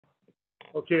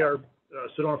Okay, our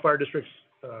Sedona Fire District's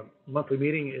monthly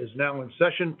meeting is now in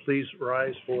session. Please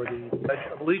rise for the Pledge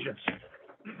of Allegiance.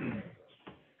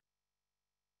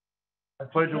 I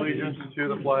pledge allegiance to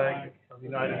the flag of the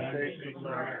United States of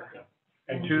America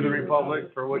and to the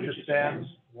republic for which it stands,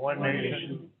 one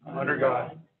nation, under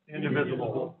God,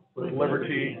 indivisible, with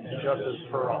liberty and justice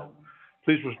for all.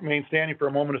 Please remain standing for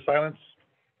a moment of silence.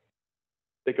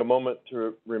 Take a moment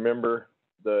to remember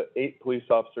the 8 police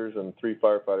officers and 3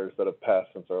 firefighters that have passed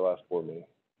since our last board meeting.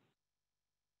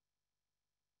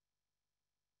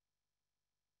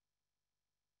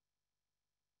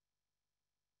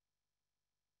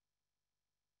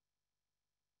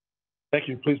 Thank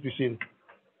you. Please be seated.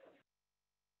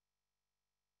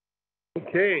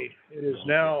 Okay, it is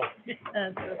now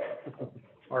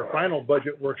our final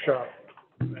budget workshop,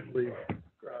 I believe,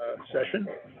 session.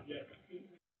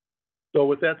 So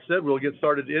with that said, we'll get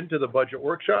started into the budget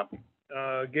workshop.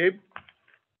 Gabe?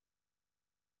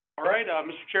 All right,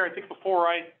 Mr. Chair, I think before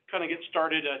I kind of get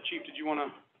started, Chief, did you want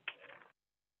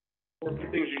to, or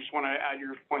things you just want to add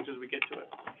your points as we get to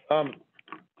it?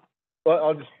 Well,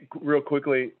 I'll just real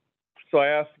quickly. So I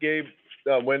asked Gabe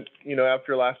when,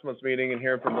 after last month's meeting and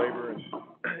hearing from labor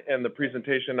and the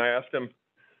presentation, I asked him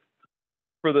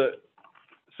for the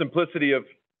simplicity of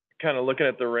kind of looking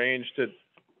at the range to,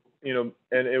 and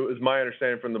it was my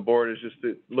understanding from the board is just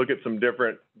to look at some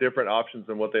different options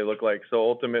and what they look like. So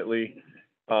ultimately,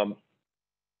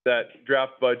 that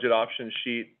draft budget option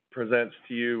sheet presents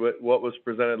to you what was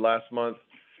presented last month,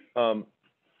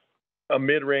 a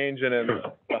mid-range and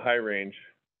a high range,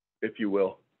 if you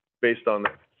will, based on the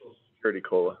Social Security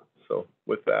COLA. So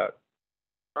with that.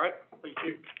 All right, thank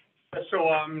you. So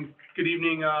good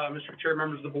evening, Mr. Chair,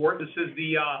 members of the board. This is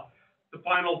the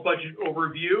final budget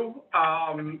overview.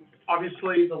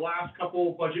 Obviously, the last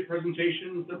couple budget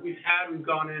presentations that we've had, we've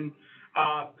gone in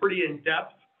pretty in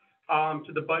depth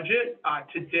to the budget.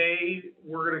 Today,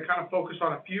 we're going to kind of focus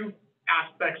on a few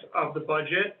aspects of the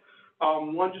budget.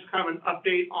 One, just kind of an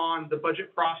update on the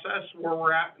budget process, where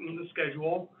we're at in the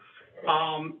schedule.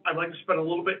 I'd like to spend a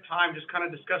little bit of time just kind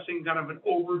of discussing kind of an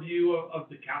overview of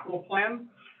the capital plan,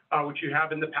 which you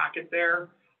have in the packet there.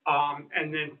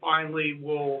 And then finally,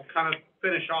 we'll kind of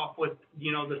finish off with,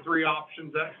 the 3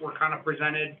 options that were kind of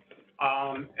presented.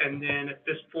 And then at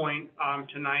this point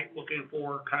tonight, looking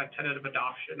for kind of tentative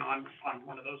adoption on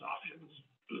one of those options.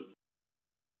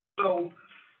 So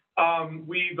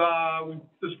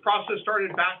this process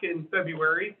started back in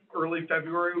February, early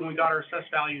February, when we got our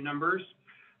assessed value numbers.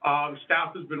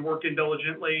 Staff has been working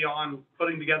diligently on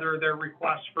putting together their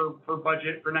requests for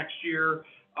budget for next year.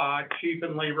 Chief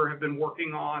and labor have been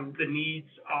working on the needs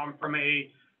from a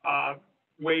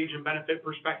wage and benefit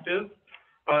perspective.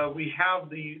 We have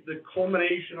the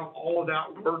culmination of all of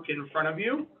that work in front of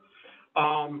you.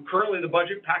 Currently, the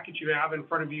budget package you have in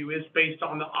front of you is based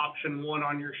on the option 1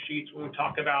 on your sheets when we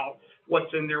talk about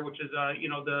what's in there, which is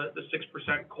the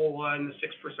 6% COLA and the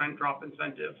 6% drop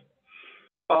incentive.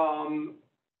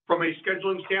 From a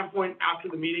scheduling standpoint, after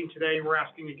the meeting today, we're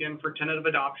asking again for tentative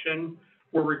adoption.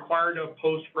 We're required to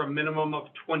post for a minimum of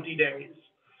 20 days.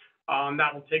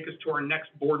 That will take us to our next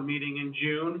board meeting in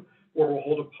June, where we'll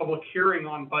hold a public hearing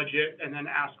on budget and then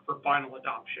ask for final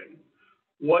adoption.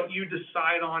 What you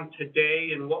decide on today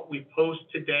and what we post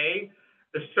today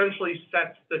essentially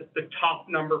sets the top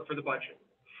number for the budget.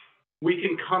 We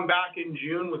can come back in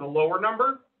June with a lower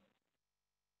number.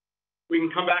 We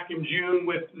can come back in June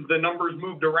with the numbers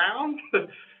moved around.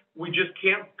 We just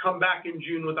can't come back in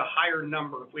June with a higher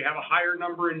number. If we have a higher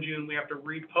number in June, we have to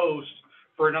repost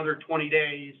for another 20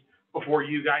 days before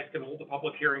you guys can hold a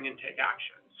public hearing and take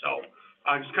action. So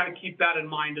just kind of keep that in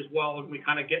mind as well as we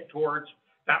kind of get towards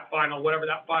that final, whatever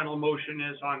that final motion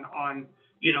is on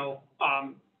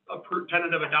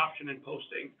tentative adoption and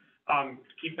posting.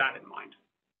 Keep that in mind.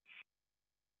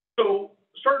 So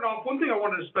starting off, one thing I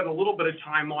wanted to spend a little bit of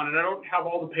time on, and I don't have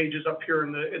all the pages up here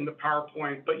in the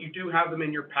PowerPoint, but you do have them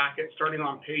in your packet starting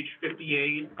on page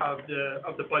 58 of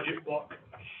the budget book.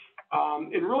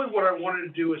 And really what I wanted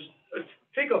to do is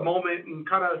take a moment and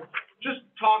kind of just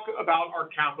talk about our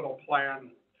capital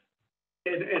plan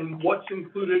and what's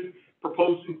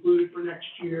proposed included for next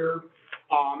year,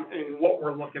 and what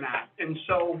we're looking at. And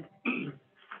so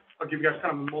I'll give you guys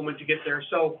kind of a moment to get there.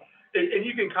 So, and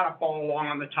you can kind of follow along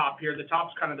on the top here. The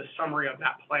top's kind of the summary of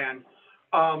that plan.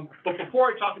 But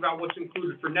before I talk about what's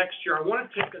included for next year, I want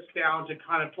to take us down to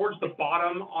kind of towards the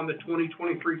bottom on the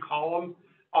 2023 column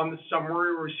on the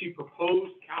summary where we see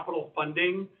proposed capital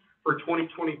funding for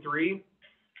 2023.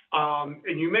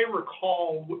 And you may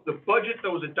recall the budget that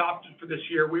was adopted for this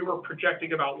year, we were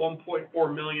projecting about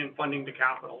 $1.4 million funding to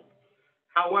capital.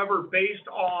 However, based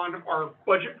on our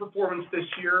budget performance this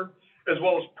year, as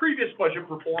well as previous budget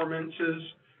performances,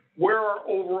 where our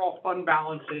overall fund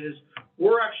balance is,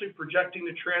 we're actually projecting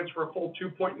to transfer a full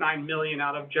 $2.9 million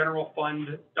out of general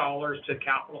fund dollars to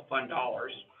capital fund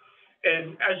dollars.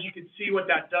 And as you can see, what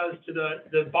that does to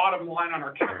the bottom line on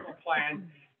our capital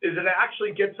plan is it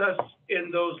actually gets us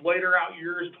in those later out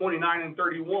years, 29 and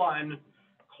 31,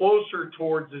 closer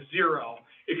towards the zero.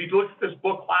 If you look at this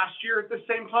book last year at the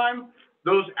same time,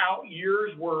 those out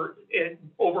years were in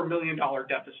over $1 million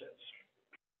deficits.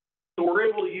 So we're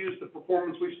able to use the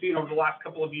performance we've seen over the last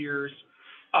couple of years,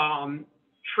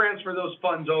 transfer those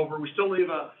funds over. We still leave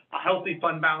a healthy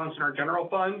fund balance in our general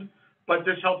fund, but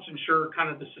this helps ensure kind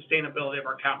of the sustainability of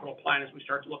our capital plan as we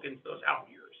start to look into those out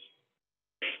years.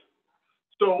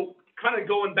 So kind of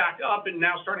going back up and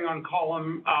now starting on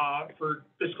column for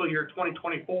fiscal year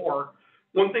 2024,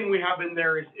 one thing we have in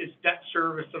there is debt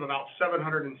service of about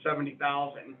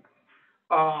 $770,000.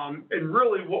 And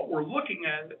really what we're looking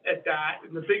at that,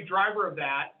 and the big driver of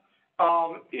that,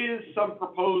 is some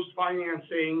proposed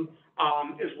financing,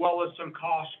 as well as some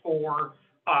costs for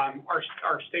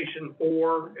our Station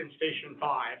 4 and Station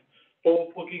 5, both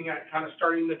looking at kind of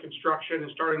starting the construction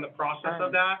and starting the process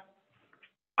of that.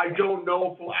 I don't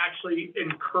know if we'll actually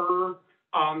incur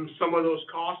some of those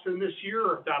costs in this year,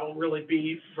 or if that'll really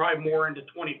be probably more into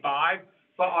 25,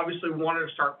 but obviously we wanted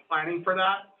to start planning for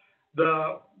that.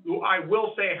 I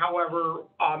will say, however,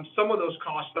 some of those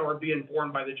costs though are being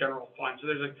borne by the general fund. So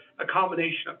there's a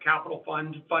combination of capital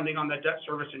fund funding on the debt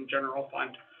service and general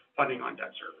fund funding on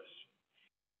debt service.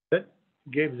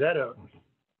 Gabe, is that a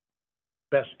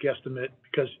best guesstimate?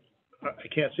 Because I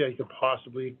can't see how you could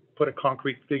possibly put a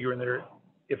concrete figure in there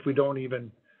if we don't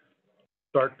even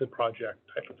start the project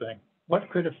type of thing. What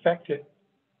could affect it?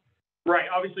 Right,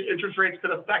 obviously interest rates could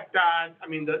affect that. I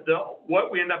mean,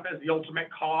 what we end up as the ultimate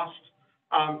cost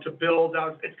to build,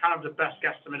 it's kind of the best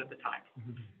guesstimate at the time.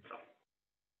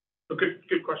 So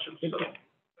good question. So,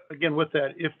 again, with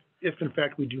that, if in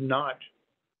fact we do not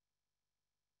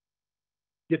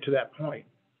get to that point,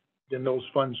 then those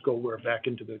funds go where? Back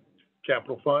into the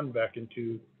capital fund, back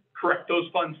into? Correct, those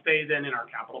funds stay then in our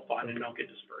capital fund and don't get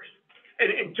dispersed.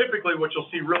 And typically what you'll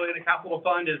see really in a capital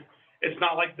fund is it's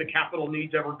not like the capital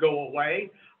needs ever go away.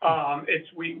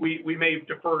 We may have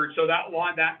deferred, so that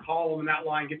line, that column and that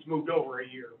line gets moved over a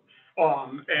year.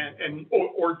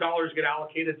 Or dollars get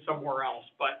allocated somewhere else.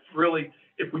 But really,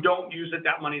 if we don't use it,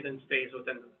 that money then stays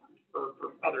within the fund for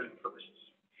other purposes.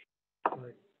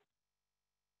 Right.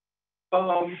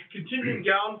 Continuing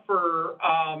down for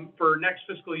next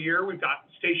fiscal year, we've got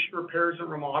station repairs and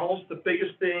remodels. The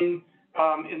biggest thing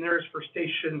in there is for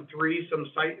Station 3, some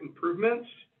site improvements.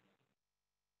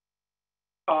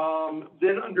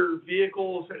 Then under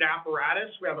vehicles and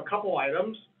apparatus, we have a couple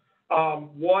items.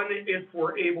 One, if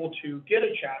we're able to get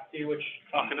a chassis, which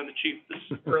talking to the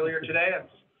chief earlier today,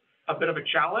 that's a bit of a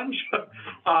challenge.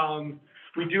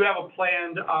 We do have a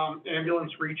planned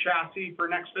ambulance re-chassis for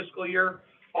next fiscal year.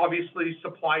 Obviously,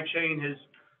 supply chain has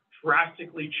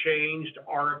drastically changed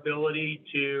our ability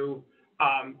to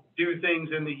do things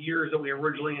in the years that we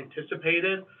originally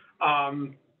anticipated.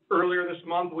 Earlier this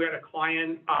month, we had a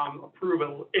client approve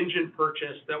an engine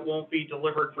purchase that won't be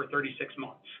delivered for 36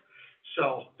 months.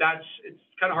 So it's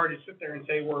kind of hard to sit there and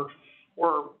say we're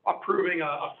approving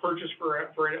a purchase for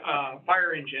a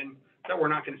fire engine that we're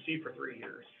not going to see for 3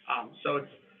 years. So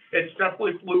it's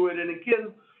definitely fluid, and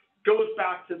again, goes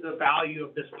back to the value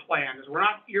of this plan, is we're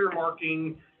not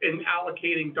earmarking and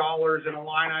allocating dollars in a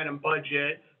line item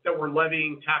budget that we're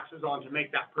levying taxes on to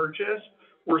make that purchase.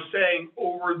 We're saying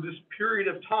over this period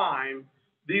of time,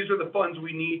 these are the funds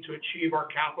we need to achieve our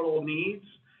capital needs,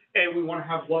 and we want to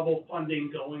have level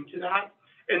funding going to that.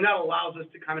 And that allows us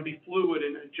to kind of be fluid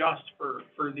and adjust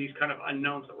for these kind of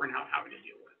unknowns that we're now having to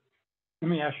deal with. Let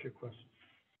me ask you a question.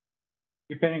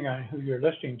 Depending on who you're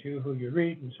listening to, who you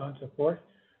read, and so on and so forth,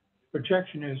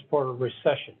 projection is for a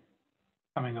recession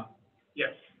coming up.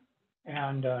 Yes.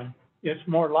 And it's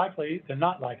more likely than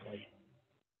not likely.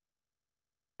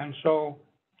 And so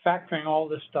factoring all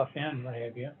this stuff in, what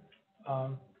have you,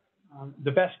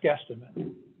 the best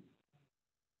guesstimate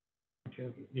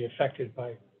to be affected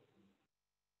by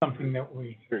something that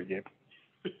we... Sure, Gabe.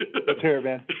 Let's hear it,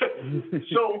 man.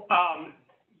 So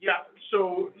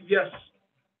yes,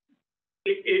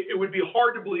 it would be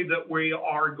hard to believe that we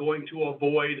are going to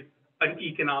avoid an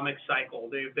economic cycle.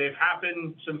 They've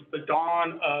happened since the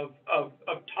dawn of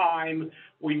time.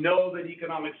 We know that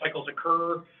economic cycles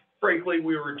occur. Frankly,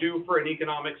 we were due for an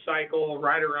economic cycle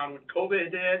right around when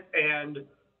COVID hit, and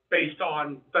based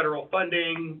on federal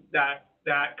funding, that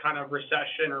kind of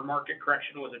recession or market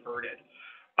correction was averted.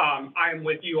 I'm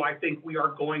with you. I think we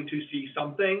are going to see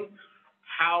something.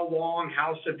 How long,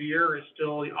 how severe is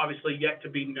still obviously yet to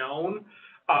be known.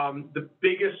 The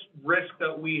biggest risk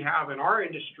that we have in our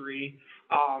industry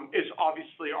is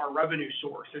obviously our revenue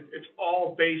source. It's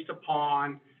all based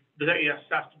upon the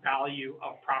assessed value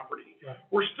of property. Right.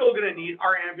 We're still going to need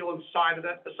our ambulance side of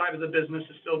the side of the business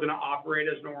is still going to operate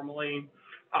as normally.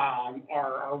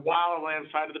 Our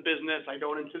wildland side of the business, I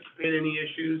don't anticipate any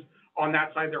issues on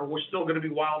that side. There we're still going to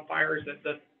be wildfires that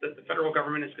the federal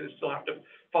government is going to still have to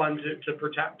fund to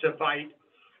protect, to fight.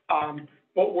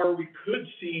 But where we could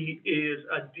see is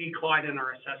a decline in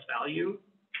our assessed value.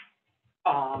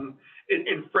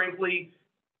 And frankly,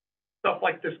 stuff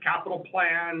like this capital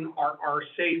plan, our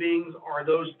savings, are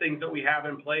those things that we have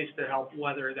in place to help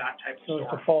weather that type of storm.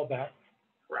 So it's a fallback.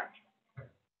 Correct.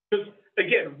 Because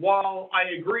again, while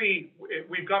I agree,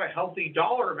 we've got a healthy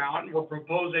dollar amount, and we're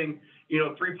proposing,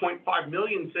 $3.5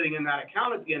 million sitting in that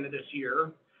account at the end of this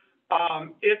year.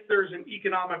 If there's an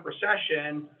economic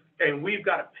recession and we've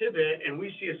got to pivot and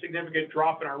we see a significant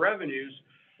drop in our revenues,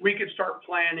 we could start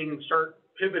planning and start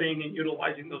pivoting and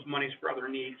utilizing those monies for other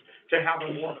needs to have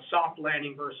a more of a soft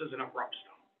landing versus an abrupt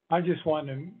stop. I just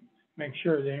wanted to make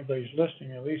sure that anybody's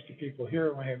listening, at least the people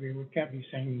here, what have you, we can't be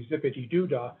saying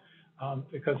zippity-doo-dah,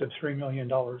 because of $3 million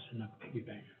in the piggy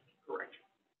bank. Correct.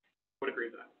 Would agree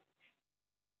with that.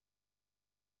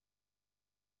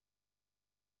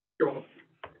 You're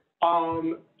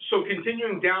welcome. So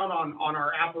continuing down on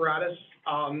our apparatus,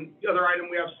 the other item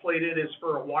we have slated is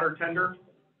for a water tender.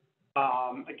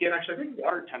 Again, actually, I think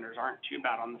water tenders aren't too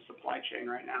bad on the supply chain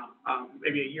right now.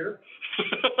 Maybe a year.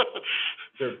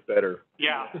 They're better.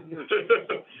 Yeah.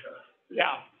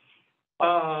 Yeah.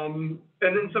 And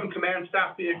then some command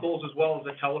staff vehicles as well as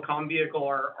a telecom vehicle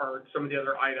are some of the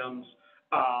other items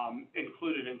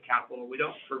included in capital.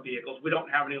 For vehicles, we don't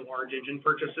have any large engine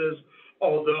purchases,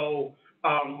 although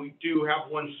we do have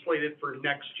one slated for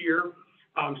next year.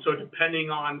 So depending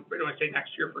on, when I say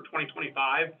next year, for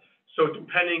 2025, so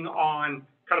depending on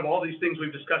kind of all these things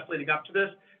we've discussed leading up to this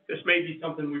may be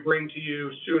something we bring to you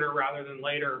sooner rather than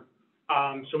later,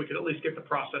 so we could at least get the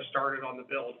process started on the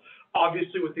build.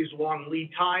 Obviously, with these long lead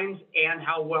times and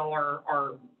how well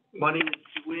our money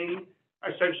is doing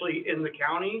essentially in the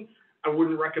county, I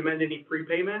wouldn't recommend any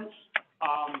prepayments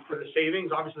for the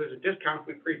savings. Obviously, there's a discount if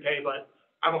we prepay, but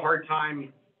I have a hard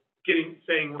time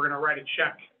saying we're going to write a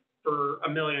check for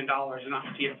 $1 million and not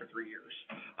see it for 3 years.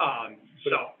 So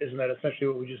Isn't that essentially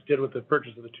what we just did with the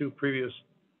purchase of the two previous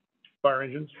fire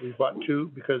engines? We bought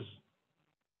two because.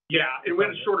 yeah, and we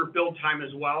had a shorter build time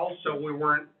as well, so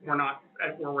we're not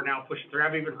at where we're now pushing through.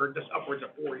 I've even heard this upwards of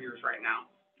 4 years right now,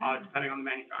 depending on the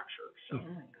manufacturer. So.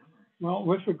 Well,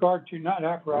 with regard to not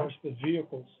apparatus, but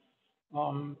vehicles,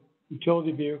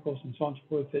 utility vehicles and so on and so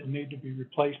forth that need to be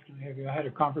replaced, I had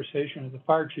a conversation with the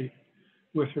fire chief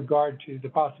with regard to the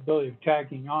possibility of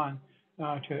tagging on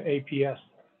to APS.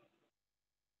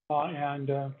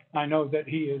 And I know that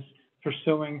he is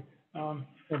pursuing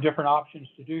different options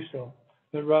to do so,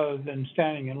 but rather than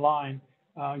standing in line,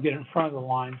 get in front of the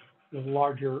line with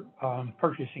larger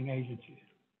purchasing agencies.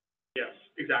 Yes,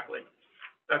 exactly.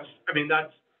 That's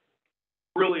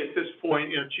really at this point,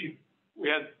 Chief, we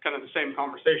had kind of the same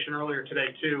conversation earlier today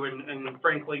too, and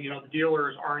frankly, the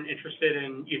dealers aren't interested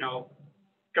in,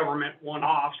 government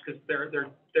one-offs because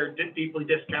they're deeply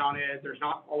discounted. There's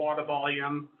not a lot of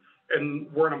volume, and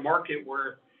we're in a market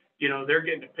where, they're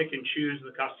getting to pick and choose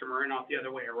the customer and not the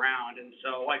other way around. And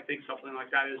so I think something like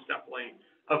that is definitely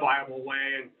a viable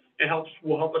way, and it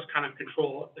will help us kind of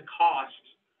control the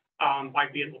cost by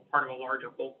being part of a larger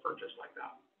bulk purchase like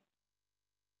that.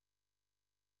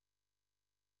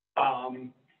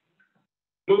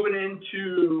 Moving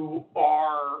into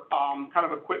our kind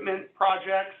of equipment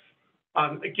projects.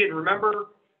 Again, remember,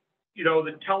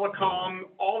 the telecom,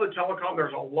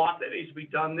 there's a lot that needs to be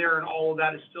done there, and all of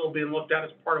that is still being looked at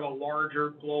as part of a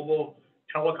larger global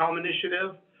telecom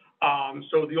initiative.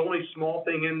 So the only small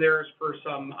thing in there is for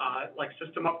some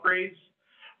system upgrades.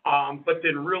 But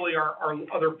then really our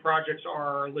other projects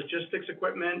are logistics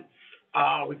equipment.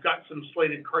 We've got some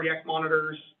slated cardiac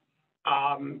monitors,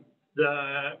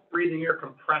 the breathing air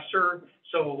compressor,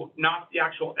 so not the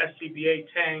actual SCBA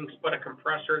tanks, but a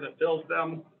compressor that fills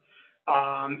them,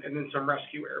 and then some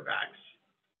rescue airbags.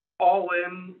 All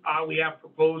in, we have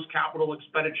proposed capital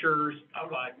expenditures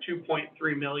of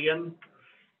 $2.3 million.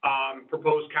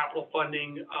 Proposed capital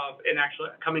funding and actually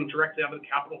coming directly out of the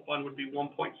capital fund would be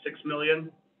 $1.6 million.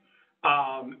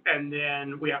 And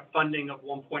then we have funding of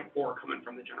 $1.4 coming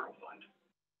from the general fund.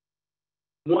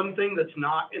 One thing that's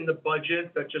not in the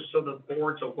budget, that just so the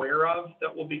board's aware of,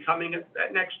 that will be coming at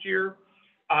next year,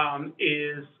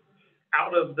 is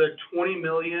out of the 20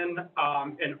 million,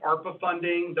 in ARPA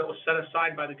funding that was set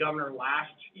aside by the governor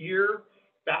last year,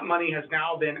 that money has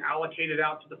now been allocated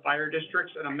out to the fire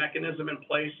districts and a mechanism in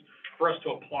place for us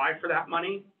to apply for that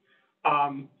money.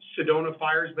 Sedona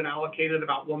Fire's been allocated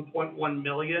about 1.1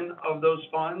 million of those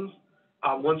funds.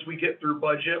 Once we get through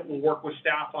budget, we'll work with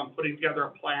staff on putting together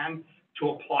a plan to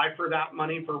apply for that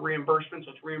money for reimbursement.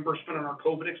 So it's reimbursement on our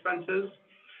COVID expenses.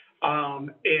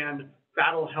 And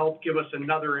that'll help give us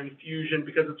another infusion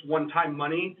because it's one-time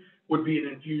money, would be an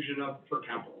infusion for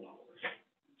capital dollars.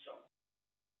 So.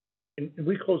 And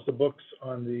we closed the books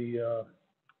on the,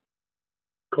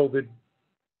 COVID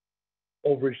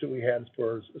overage that we had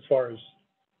as far as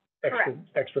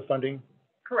extra funding.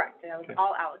 Correct, and it was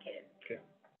all allocated.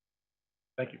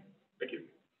 Thank you. Thank you.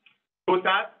 So with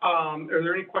that, are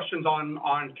there any questions on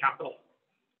capital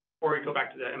before we go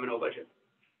back to the M&O budget?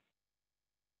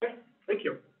 Okay, thank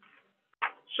you.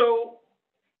 So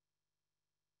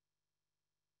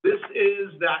this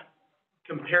is that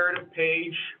comparative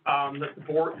page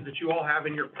that you all have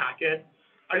in your packet.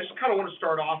 I just kind of want to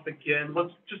start off again,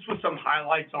 just with some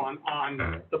highlights on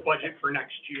the budget for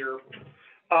next year.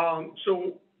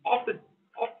 So off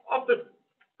the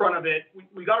front of it,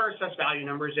 we got our assessed value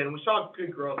numbers in. We saw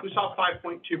good growth. We saw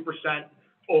 5.2%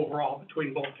 overall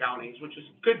between both counties, which is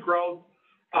good growth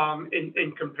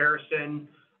in comparison.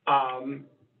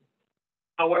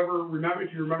 However,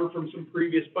 if you remember from some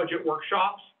previous budget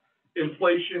workshops,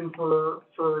 inflation for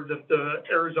the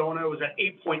Arizona was at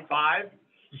 8.5.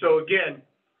 So again,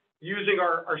 using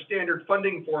our standard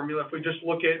funding formula, if we just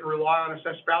look at and rely on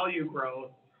assessed value growth,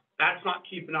 that's not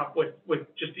keeping up with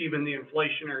just even the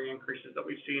inflationary increases that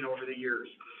we've seen over the years.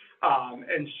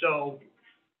 And so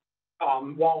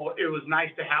while it was nice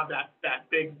to have that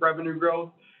big revenue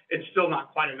growth, it's still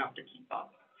not quite enough to keep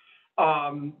up.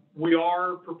 We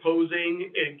are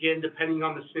proposing, again, depending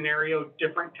on the scenario,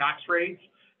 different tax rates.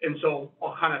 And so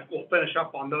we'll finish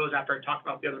up on those after I talk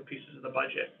about the other pieces of the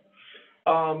budget.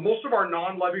 Most of our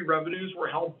non-levy revenues were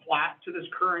held flat to this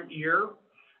current year.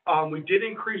 We did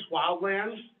increase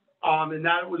wildlands, and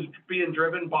that was being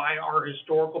driven by our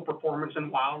historical performance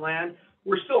in wildland.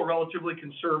 We're still relatively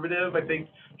conservative. I think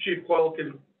Chief Coyle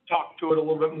can talk to it a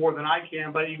little bit more than I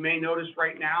can, but you may notice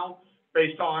right now,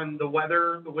 based on the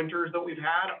weather, the winters that we've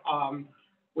had,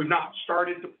 we've not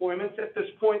started deployments at this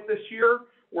point this year,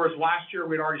 whereas last year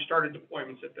we'd already started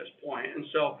deployments at this point. And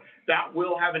so that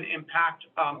will have an impact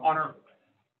on our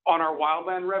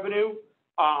wildland revenue.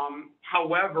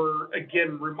 However,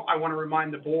 again, I want to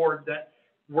remind the board that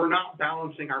we're not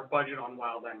balancing our budget on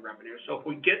wildland revenue. So if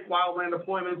we get wildland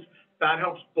deployments, that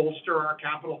helps bolster our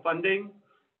capital funding.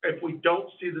 If we don't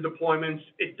see the deployments,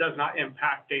 it does not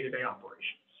impact day-to-day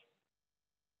operations.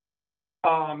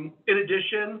 In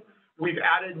addition, we've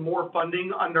added more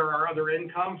funding under our other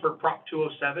income for Prop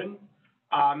 207,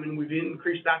 and we've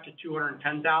increased that to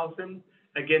 $210,000.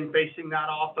 Again, basing that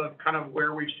off of kind of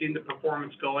where we've seen the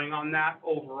performance going on that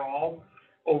overall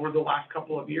over the last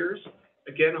couple of years.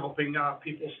 Again, hoping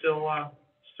people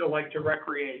still like to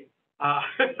recreate.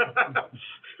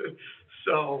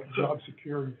 So Job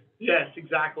security. Yes,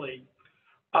 exactly.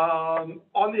 On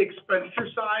the expenditure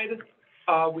side,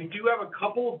 we do have a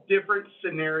couple different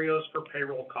scenarios for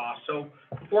payroll costs. So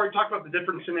before I talk about the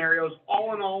different scenarios,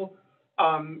 all in all,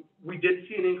 we did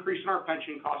see an increase in our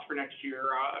pension costs for next year.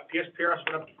 PSPRS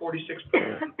went up to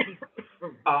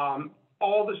 46%.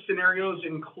 All the scenarios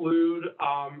include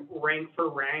rank for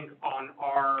rank on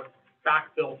our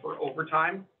backfill for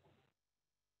overtime.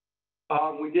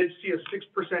 We did see a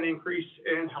 6% increase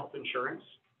in health insurance.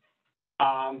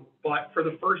 But for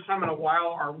the first time in a while,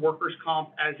 our workers'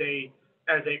 comp as a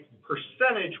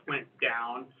percentage went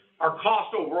down. Our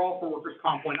cost overall for workers'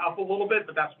 comp went up a little bit,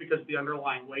 but that's because the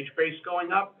underlying wage base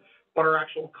going up. But our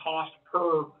actual cost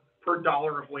per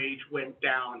dollar of wage went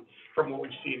down from what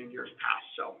we've seen in years past.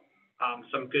 So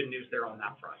some good news there on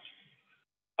that front.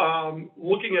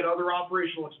 Looking at other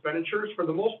operational expenditures, for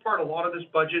the most part, a lot of this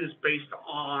budget is based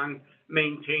on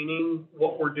maintaining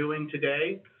what we're doing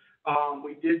today.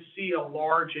 We did see a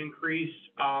large increase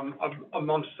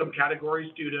amongst some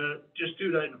categories due to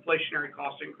inflationary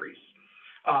cost increase.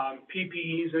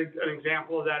 PPE is an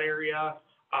example of that area.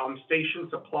 Station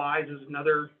supplies is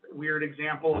another weird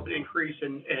example of increase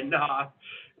in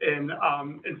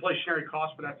inflationary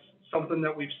costs, but that's something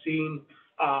that we've seen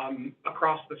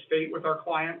across the state with our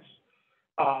clients.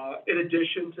 In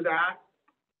addition to that,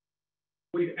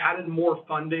 we've added more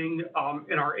funding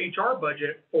in our HR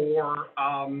budget for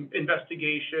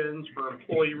investigations, for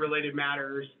employee-related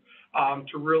matters,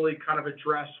 to really kind of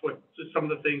address some of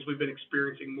the things we've been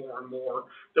experiencing more and more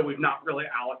that we've not really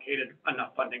allocated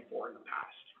enough funding for in the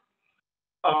past.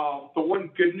 The one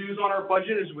good news on our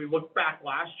budget is we look back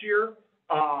last year,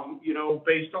 you know,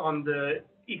 based on the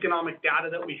economic data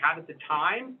that we had at the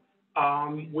time,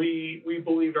 we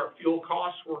believed our fuel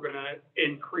costs were gonna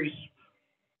increase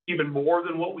even more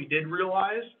than what we did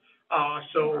realize.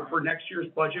 So for next year's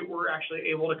budget, we're actually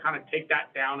able to kind of take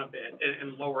that down a bit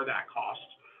and lower that cost,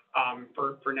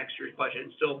 for next year's budget,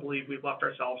 and still believe we've left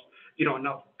ourselves, you know,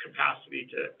 enough capacity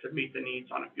to meet the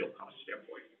needs on a fuel cost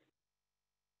standpoint.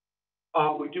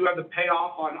 We do have the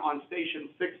payoff on Station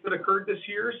 6 that occurred this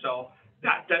year, so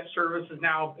that debt service has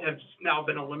now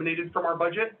been eliminated from our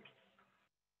budget.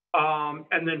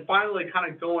 And then finally,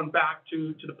 kind of going back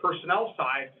to the personnel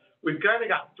side, we've kind of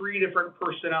got three different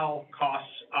personnel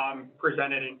costs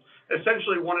presented, and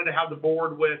essentially wanted to have the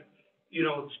board with, you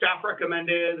know, staff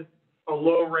recommended, a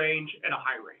low range, and a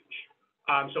high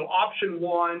range. So option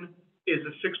one is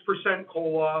a 6%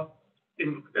 COLA.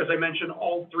 As I mentioned,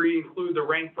 all three include the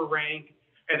rank for rank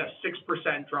and a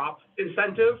 6% drop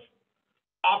incentive.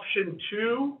 Option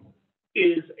two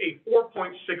is a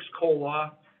 4.6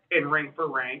 COLA in rank for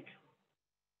rank.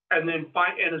 And then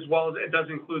and as well as it does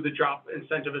include the drop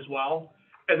incentive as well.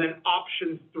 And then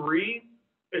option three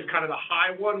is kind of the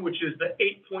high one, which is the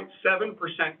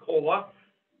 8.7% COLA.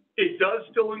 It does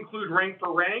still include rank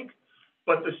for rank,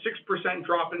 but the 6%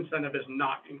 drop incentive is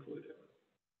not included.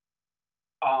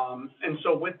 And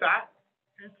so with that,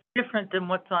 It's different than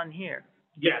what's on here.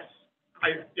 yes, I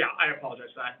apologize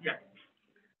for that, yeah.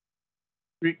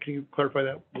 Can you clarify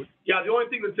that? Yeah, the only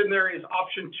thing that's in there is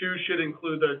option two should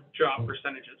include the drop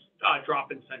percentages,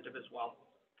 drop incentive as well.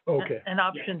 Okay. And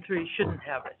option three shouldn't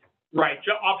have it. Right,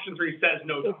 option three says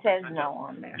no It drop says incentive. no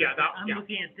on there. Yeah, I'm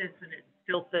looking at this and it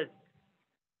still says,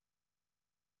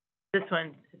 this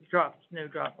one drops, no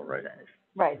drop Right. percentage.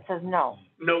 Right, it says no.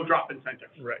 no drop incentive.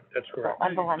 Right, that's So correct.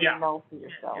 underline Yeah. no for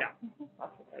yourself. Yeah.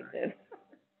 That's what I did.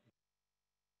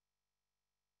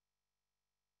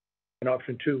 And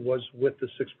option two was with the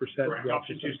 6%. Correct,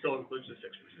 option two still includes the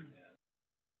 6%.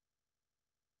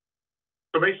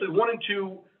 So basically, one and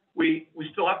two, we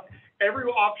still have, every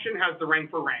option has the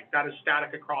rank for rank, that is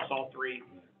static across all three.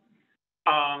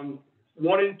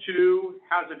 One and two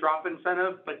has a drop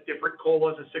incentive, but different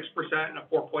COLAs, a 6% and a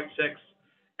 4.6.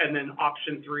 And then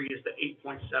option three is the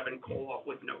 8.7 COLA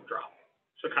with no drop.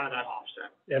 So kind of that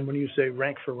offset. And when you say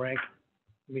rank for rank,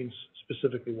 means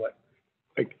specifically what?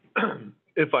 Like,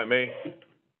 if I may,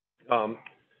 so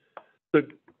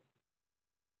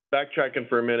backtracking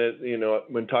for a minute, you know,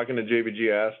 when talking to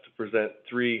JBG, I asked to present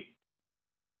three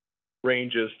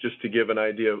ranges just to give an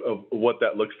idea of what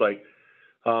that looks like.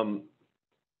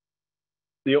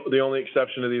 The only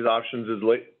exception to these options is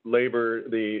labor,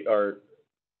 our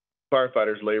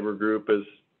firefighters labor group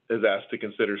is asked to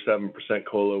consider 7%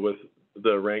 COLA with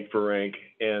the rank for rank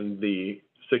and the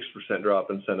 6%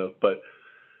 drop incentive. But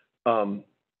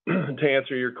to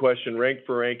answer your question, rank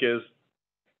for rank is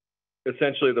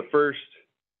essentially the first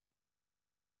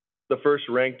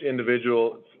ranked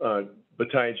individual,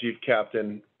 battalion chief,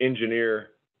 captain, engineer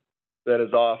that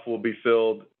is off will be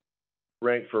filled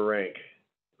rank for rank,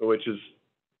 which is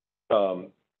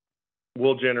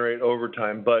will generate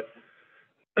overtime. But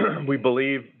we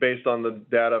believe, based on the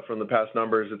data from the past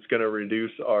numbers, it's going to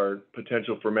reduce our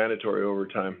potential for mandatory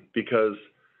overtime, because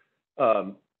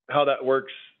how that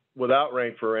works without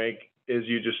rank for rank is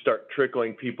you just start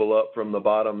trickling people up from the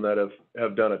bottom that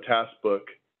have done a task book.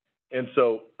 And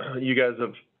so you guys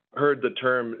have heard the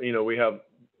term, you know, we have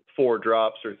 4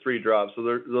 drops or 3 drops. So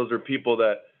those are people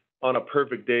that on a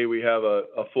perfect day, we have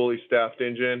a fully staffed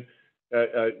engine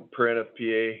per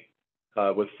NFPA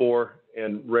with 4.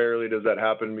 And rarely does that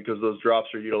happen because those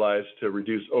drops are utilized to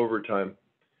reduce overtime.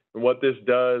 And what this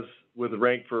does with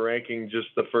rank for ranking just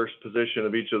the first position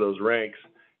of each of those ranks,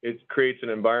 it creates an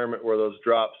environment where those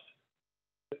drops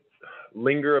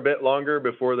linger a bit longer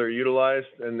before they're utilized,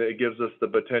 and it gives us the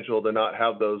potential to not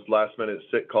have those last minute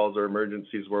sick calls or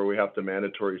emergencies where we have to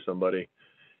mandatory somebody.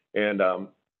 And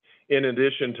in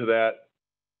addition to that,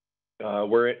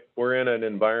 we're in an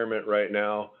environment right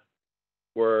now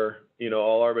where, you know,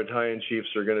 all our battalion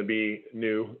chiefs are going to be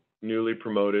newly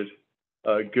promoted.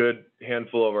 A good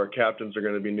handful of our captains are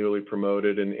going to be newly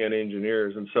promoted, and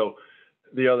engineers. And so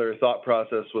the other thought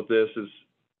process with this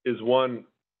is one,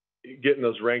 getting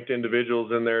those ranked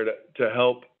individuals in there to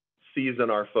help season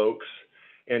our folks.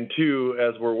 And 2,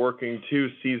 as we're working to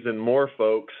season more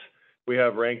folks, we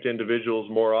have ranked individuals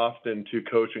more often to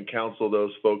coach and counsel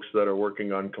those folks that are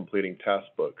working on completing task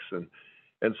books.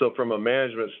 And so from a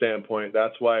management standpoint,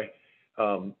 that's why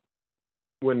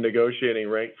when negotiating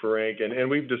rank for rank, and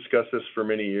we've discussed this for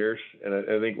many years, and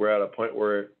I think we're at a point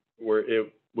where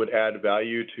would add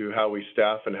value to how we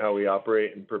staff and how we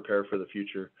operate and prepare for the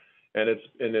future. And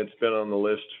it's been on the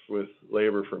list with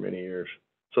labor for many years.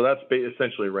 So that's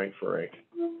essentially rank for rank.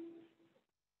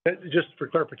 Just for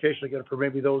clarification again, for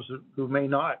maybe those who may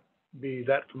not be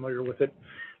that familiar with it,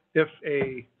 if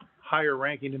a higher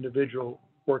ranking individual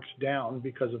works down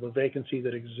because of a vacancy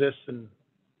that exists and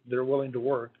they're willing to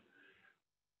work,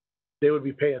 they would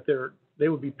be paid at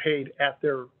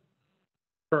their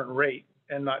current rate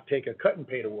and not take a cut in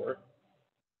pay to work.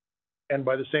 And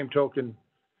by the same token,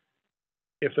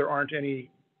 if there aren't any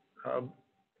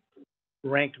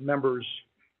ranked members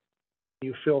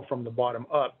you fill from the bottom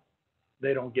up,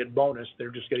 they don't get bonus,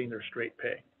 they're just getting their straight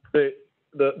pay.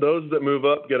 Those that move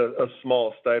up get a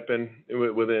small stipend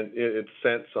within it's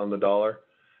cents on the dollar.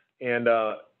 And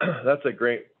that's a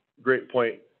great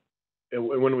point. And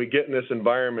when we get in this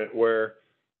environment where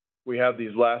we have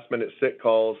these last minute sick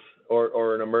calls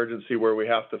or an emergency where we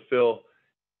have to fill,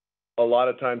 a lot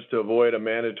of times to avoid a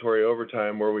mandatory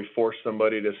overtime where we force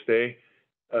somebody to stay,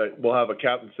 we'll have a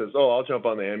captain says, oh, I'll jump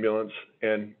on the ambulance.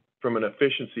 And from an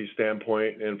efficiency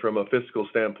standpoint and from a fiscal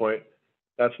standpoint,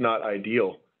 that's not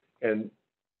ideal. And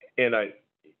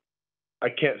I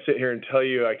can't sit here and tell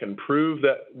you I can prove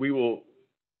that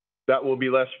that will be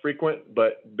less frequent,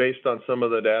 but based on some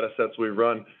of the data sets we've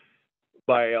run,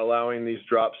 by allowing these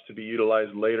drops to be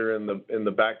utilized later in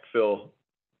the backfill,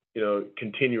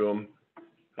 continuum,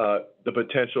 the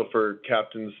potential for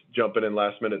captains jumping in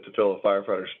last minute to fill a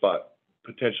firefighter spot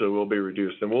potentially will be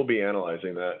reduced, and we'll be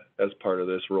analyzing that as part of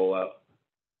this rollout,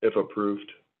 if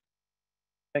approved.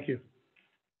 Thank you.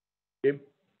 Gabe?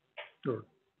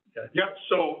 Yeah,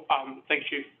 so, thanks,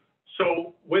 Chief.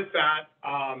 So with that,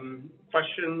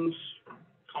 questions,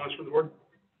 comments from the board?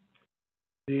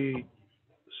 The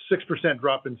 6%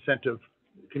 drop incentive,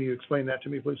 can you explain that to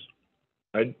me, please?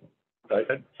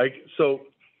 So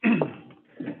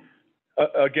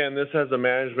again, this has a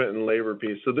management and labor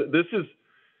piece. So this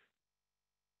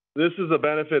is a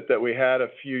benefit that we had a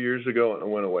few years ago and it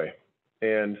went away.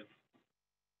 And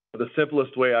the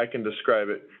simplest way I can describe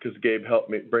it, because Gabe helped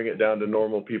me bring it down to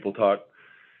normal people talk.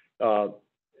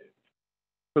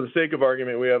 For the sake of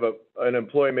argument, we have an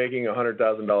employee making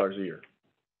 $100,000 a year.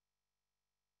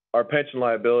 Our pension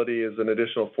liability is an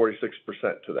additional 46%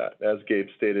 to that, as Gabe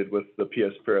stated with the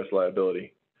PSPRS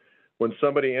liability. When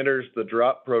somebody enters the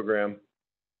drop program,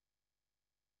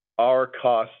 our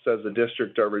costs as a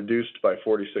district are reduced by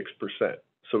 46%.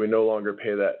 So we no longer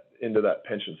pay that into that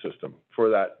pension system for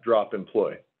that drop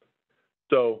employee.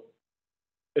 So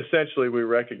essentially we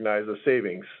recognize a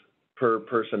savings per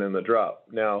person in the drop.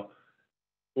 Now,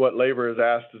 what labor has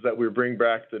asked is that we bring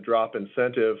back the drop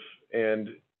incentive and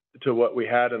to what we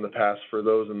had in the past for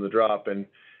those in the drop. And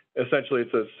essentially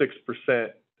it's a 6%,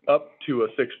 up to a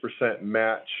 6%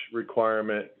 match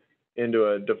requirement into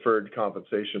a deferred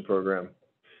compensation program.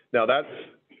 Now that's,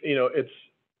 it's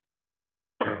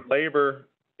labor,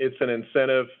 it's an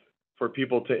incentive for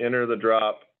people to enter the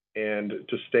drop and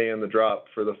to stay in the drop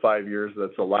for the 5 years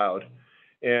that's allowed.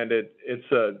 And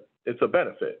it's a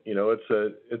benefit,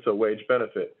 it's a wage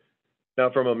benefit. Now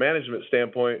from a management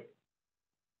standpoint,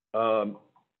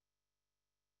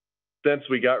 since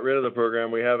we got rid of the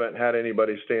program, we haven't had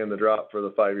anybody stay in the drop for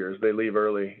the 5 years. They leave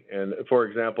early. And for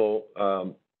example,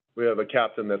 we have a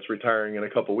captain that's retiring in a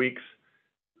couple weeks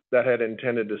that had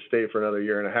intended to stay for another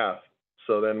year and a half.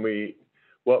 So then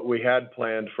what we had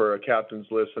planned for a captain's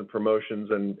list and promotions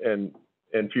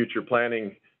and future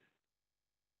planning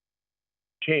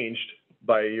changed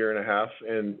by a year and a half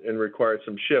and required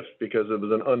some shifts because it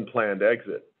was an unplanned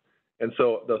exit. And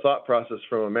so the thought process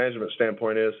from a management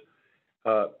standpoint is,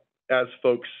 as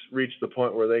folks reach the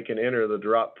point where they can enter the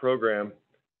drop program,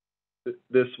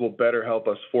 this will better help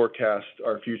us forecast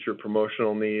our future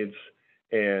promotional needs,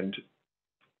 and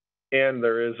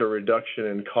there is a reduction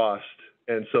in cost.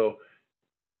 And so,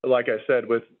 like I said,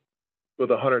 with a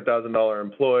 $100,000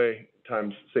 employee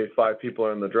times say 5 people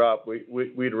are in the drop,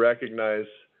 we'd recognize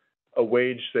a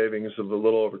wage savings of a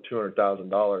little over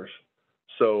 $200,000.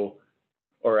 So,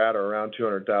 or at or around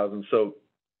 200,000. So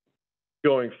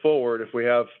going forward, if we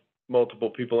have multiple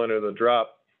people enter the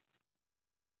drop,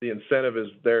 the incentive is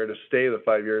there to stay the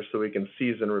 5 years so we can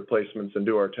season replacements and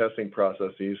do our testing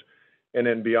processes. And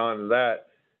then beyond that,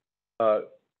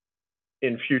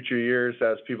 in future years,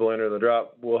 as people enter the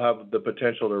drop, we'll have the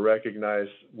potential to recognize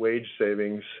wage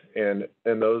savings, and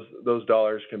those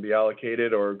dollars can be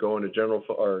allocated or go into general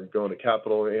or go into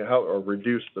capital or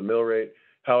reduce the mill rate.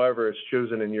 However, it's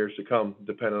chosen in years to come,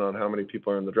 depending on how many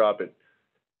people are in the drop.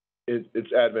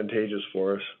 It's advantageous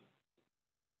for us.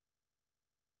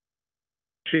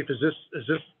 Chief, is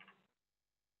this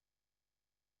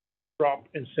drop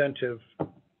incentive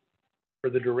for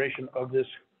the duration of this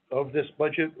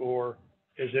budget, or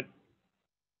is it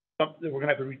something, we're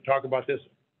gonna have to talk about this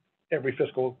every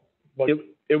fiscal budget?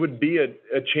 It would be a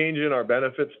change in our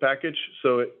benefits package,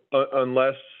 so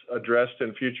unless addressed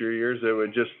in future years,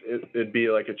 it'd be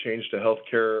like a change to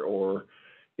healthcare or,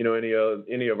 you know, any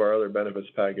of our other benefits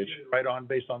package. Right on,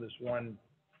 based on this one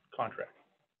contract.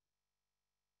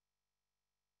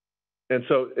 And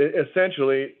so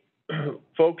essentially,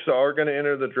 folks are gonna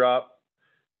enter the drop.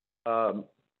 The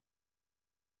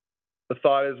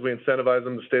thought is we incentivize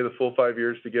them to stay the full 5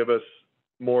 years to give us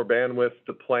more bandwidth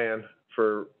to plan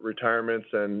for retirements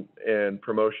and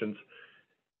promotions.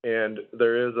 And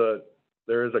there is a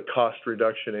cost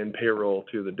reduction in payroll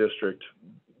to the district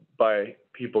by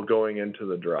people going into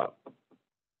the drop.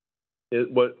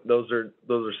 Those are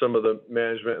some of the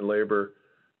management and labor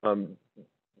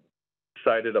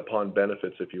cited upon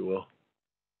benefits, if you will,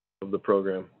 of the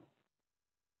program.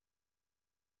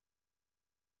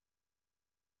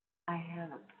 I have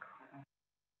a question.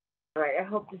 All right, I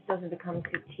hope this doesn't become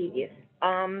too tedious.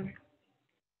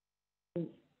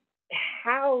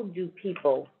 How do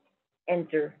people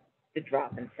enter the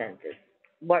drop incentive?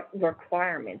 What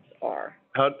requirements are?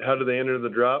 How do they enter the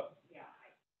drop?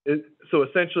 So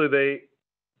essentially,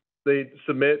 they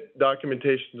submit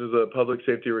documentation to the Public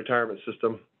Safety Retirement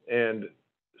System and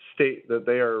state that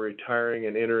they are retiring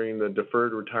and entering the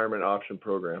Deferred Retirement Option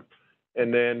Program.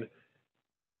 And then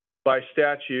by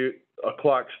statute, a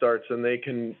clock starts and they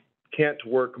can't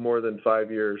work more than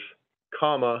 5 years,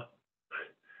 comma,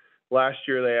 last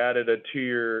year they added a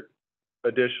 2-year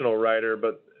additional rider,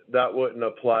 but that wouldn't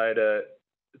apply to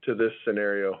this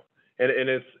scenario. And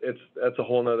that's a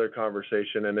whole nother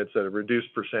conversation, and it's a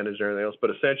reduced percentage and everything else.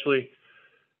 But essentially,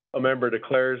 a member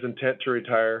declares intent to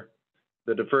retire.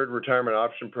 The Deferred Retirement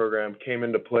Option Program came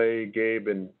into play, Gabe,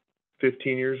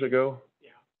 15 years ago.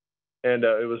 Yeah. And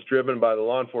it was driven by the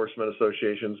law enforcement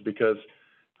associations because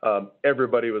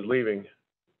everybody was leaving,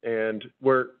 and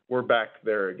we're back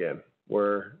there again.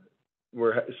 We're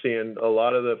seeing a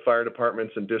lot of the fire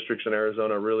departments and districts in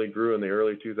Arizona really grew in the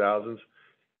early 2000s,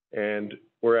 and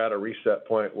we're at a reset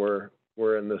point where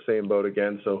we're in the same boat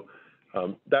again. So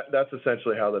that's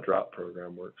essentially how the drop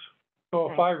program works.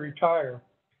 So if I retire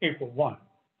April 1,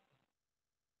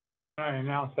 and I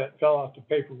announce that, fill out the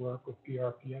paperwork with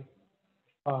PRPS,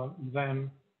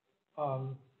 then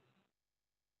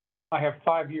I have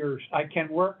 5 years. I can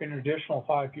work an additional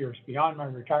 5 years beyond my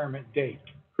retirement date.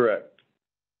 Correct.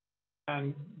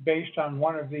 And based on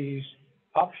one of these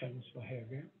options,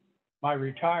 my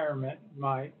retirement,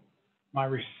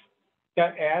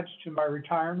 that adds to my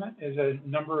retirement as a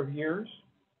number of years?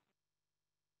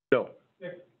 No.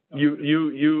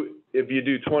 You if you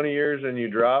do 20 years and you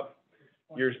drop,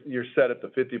 you're set at the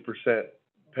 50%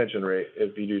 pension rate.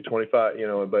 If you do 25,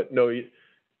 but no, you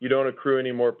don't accrue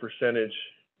any more percentage.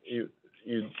 You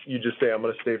just say, I'm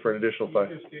going to stay for an additional 5.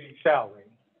 You're just getting salary.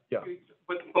 Yeah.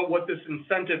 But what this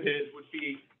incentive would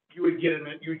be, you would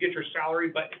get your salary,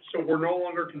 but so we're no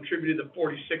longer contributing the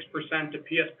 46% to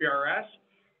PSPRS.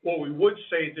 What we would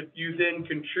say is if you then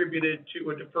contributed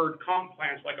to a deferred comp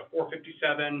plan, like a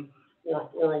 457 or a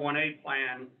 401A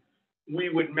plan, we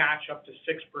would match up to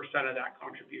 6% of that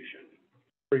contribution.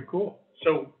 Pretty cool.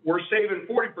 So we're saving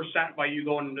 40% by you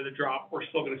going into the drop. We're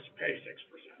still going to pay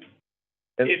 6%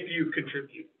 if you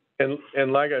contribute.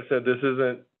 And like I said, this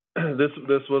isn't. This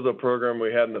was a program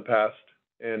we had in the past,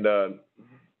 and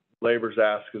Labor's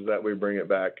ask is that we bring it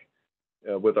back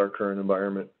with our current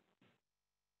environment.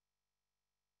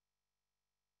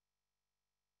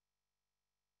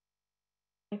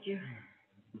 Thank you.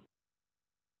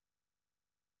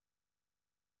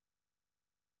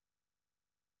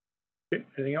 Okay,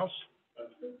 anything else?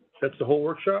 That's the whole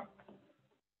workshop?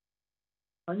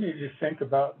 I need to think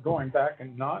about going back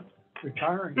and not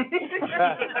retiring.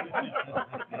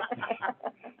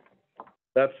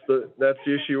 That's the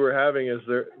issue we're having, is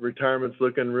the retirement's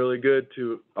looking really good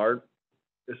to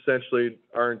essentially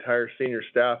our entire senior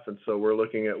staff, and so we're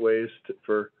looking at ways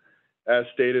for, as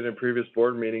stated in previous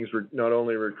board meetings, not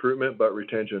only recruitment but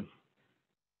retention.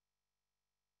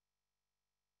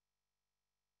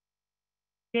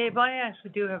 Gabe, I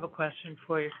actually do have a question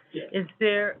for you. Yeah. Is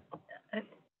there,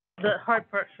 the hard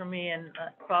part for me, and I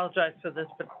apologize for this,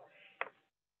 but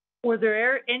were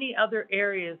there any other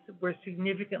areas that were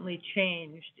significantly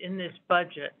changed in this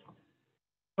budget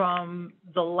from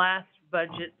the last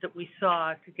budget that we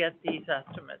saw to get these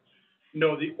estimates?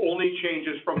 No, the only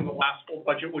changes from the last full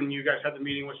budget when you guys had the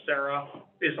meeting with Sarah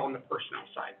is on the personnel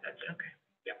side. That's it. Okay.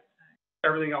 Yeah.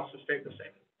 Everything else has stayed the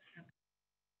same.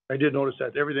 I did notice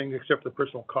that everything except the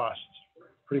personal costs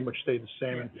pretty much stayed the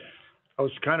same. And I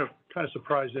was kind of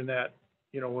surprised in that,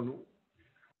 when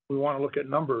we want to look at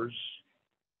numbers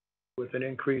with an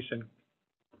increase in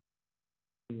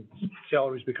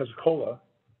salaries because of COLA,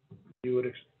 you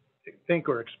would think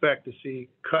or expect to see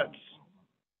cuts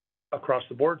across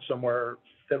the board somewhere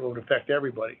that would affect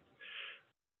everybody.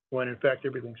 When in fact,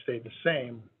 everything stayed the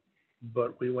same,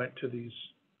 but we went to these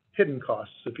hidden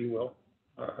costs, if you will,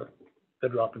 the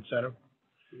drop incentive,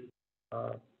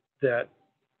 that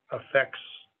affects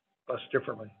us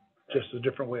differently, just a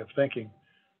different way of thinking,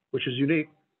 which is unique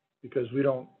because we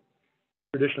didn't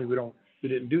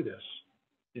do this.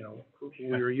 You know, we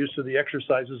were used to the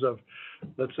exercises of,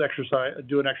 let's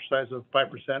do an exercise of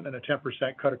 5% and a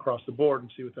 10% cut across the board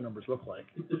and see what the numbers look like.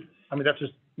 I mean,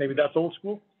 maybe that's old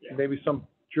school. Yeah. Maybe some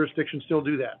jurisdictions still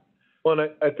do that. Well,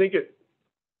 and I think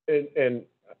and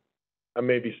I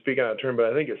may be speaking out of turn, but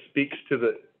I think it speaks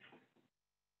to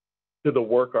the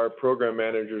work our program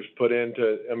managers put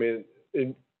into, I mean,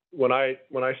 when I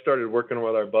started working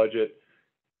with our budget,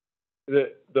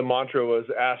 the mantra was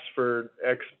ask for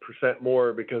X percent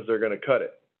more because they're going to cut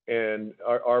it. And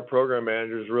our program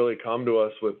managers really come to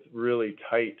us with really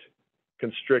tight,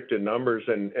 constricted numbers,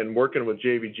 and working with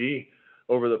JVG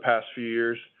over the past few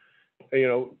years, you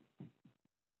know,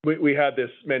 we had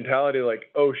this mentality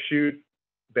like, oh shoot,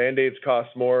 Band-Aids cost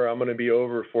more, I'm going to be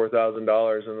over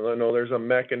 $4,000. And no, there's a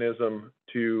mechanism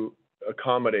to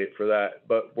accommodate for that.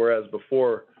 But whereas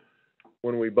before,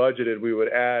 when we budgeted, we would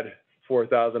add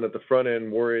 $4,000 at the front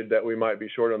end, worried that we might be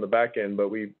short on the back end, but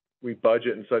we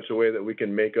budget in such a way that we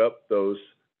can make up those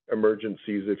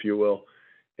emergencies, if you will.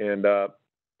 And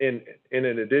in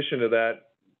addition to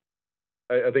that,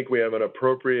 I think we have an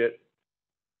appropriate,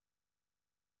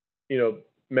 you know,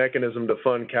 mechanism to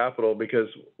fund capital, because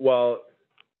while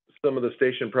some of the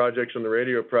station projects and the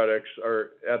radio products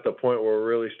are at the point where we're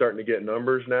really starting to get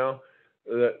numbers now,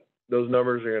 that those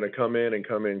numbers are going to come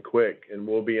in quick, and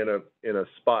we'll be in a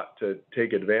spot to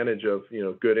take advantage of, you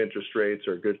know, good interest rates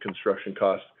or good construction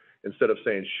costs, instead of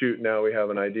saying, shoot, now we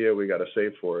have an idea, we got to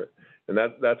save for it. And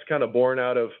that's kind of born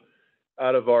out of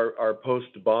our post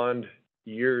bond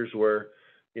years where,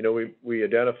 you know, we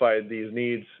identified these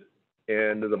needs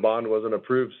and the bond wasn't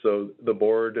approved. So the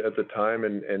board at the time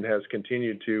and has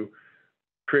continued to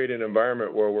create an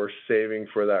environment where we're saving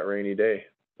for that rainy day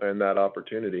and that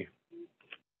opportunity.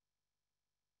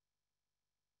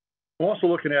 I'm also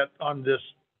looking at, on this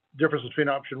difference between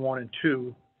option 1 and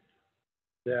 2,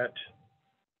 that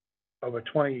of a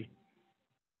 $23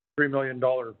 million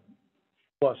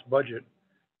plus budget,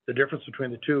 the difference between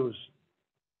the two is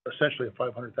essentially a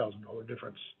 $500,000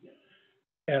 difference.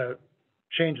 And a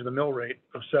change in the mill rate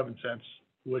of 7 cents,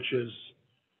 which is,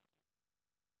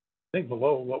 I think,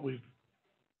 below what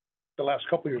the last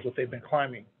couple of years, what they've been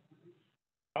climbing.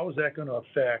 How is that going to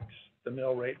affect the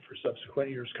mill rate for subsequent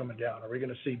years coming down? Are we going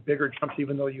to see bigger jumps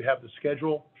even though you have the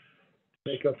schedule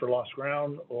to make up for lost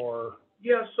ground, or?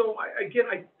 Yeah, so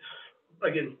again,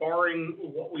 barring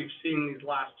what we've seen these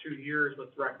last 2 years with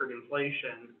record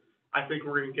inflation, I think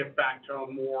we're going to get back to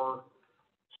a more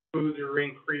smoother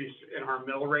increase in our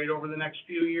mill rate over the next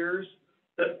few years.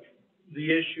 The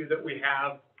issue that we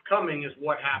have coming is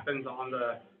what happens on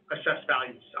the assessed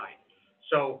value side.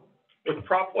 So with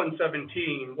Prop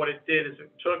 117, what it did is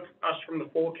it took us from the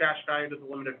full cash value to the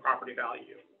limited property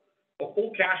value. The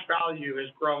full cash value has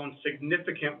grown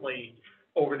significantly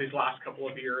over these last couple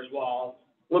of years, while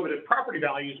limited property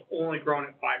value has only grown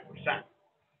at 5%.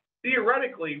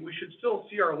 Theoretically, we should still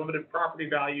see our limited property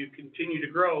value continue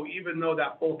to grow, even though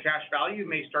that full cash value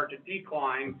may start to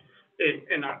decline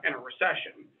in a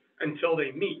recession until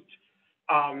they meet.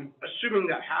 Assuming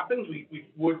that happens, we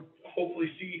would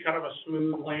hopefully see kind of a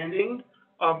smooth landing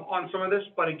on some of this.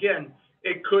 But again,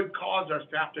 it could cause us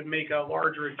to have to make a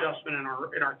larger adjustment in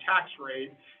our tax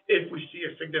rate if we see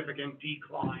a significant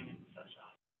decline in such.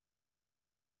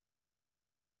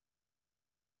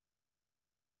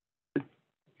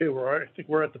 Okay, I think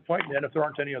we're at the point then, if there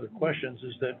aren't any other questions,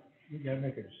 is that. You gotta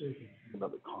make a decision.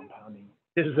 Another compounding.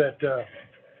 Is that,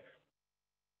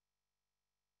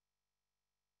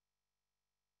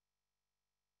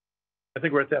 I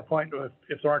think we're at that point,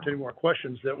 if there aren't any more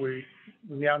questions, that we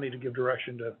now need to give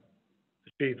direction to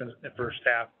the chief and for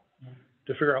staff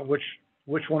to figure out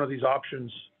which one of these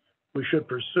options we should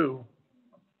pursue,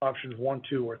 options 1,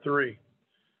 2, or 3.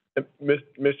 And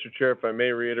Mr. Chair, if I may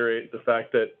reiterate the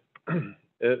fact that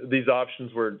these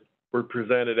options were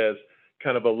presented as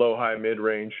kind of a low, high,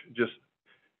 mid-range. Just,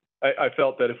 I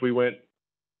felt that if we went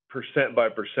percent by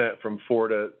percent from 4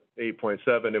 to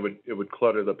 8.7, it would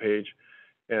clutter the page,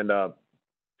 and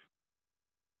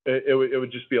it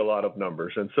would just be a lot of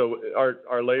numbers. And so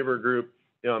our labor group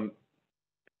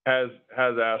has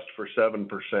asked for 7%,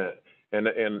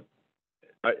 and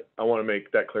I wanna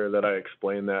make that clear that I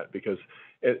explained that because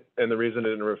and the reason it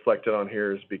didn't reflect it on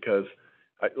here is because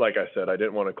like I said, I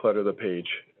didn't wanna clutter the page.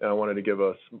 And I wanted to give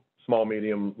a small,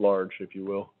 medium, large, if you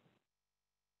will.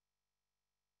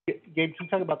 Gabe, can you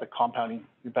talk about the compounding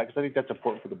impact? Because I think that's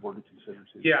important for the board to consider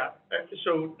too. Yeah,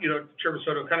 so, you know, Chairman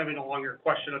Soto, kind of in along your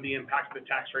question of the impact of the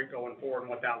tax rate going forward and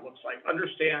what that looks like.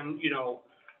 Understand, you know,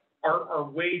 our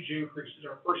wage increases,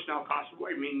 our personnel costs,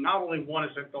 I mean, not only one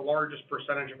is it the largest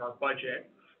percentage of our budget,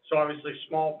 so obviously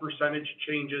small percentage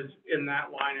changes in that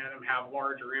line item have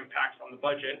larger impacts on the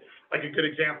budget. Like a good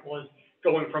example is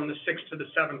going from the 6 to the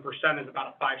 7% is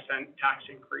about a 5-cent tax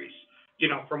increase, you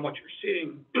know, from what you're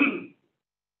seeing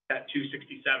at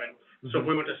 267. So if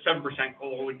we went to 7%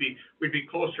 COLA, we'd be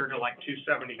closer to like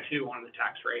 272 on the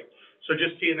tax rate. So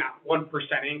just seeing that 1%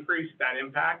 increase, that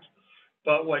impact.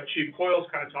 But what Chief Coyle's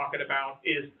kind of talking about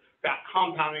is that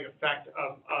compounding effect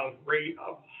of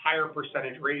higher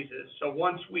percentage raises. So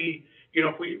once we, you know,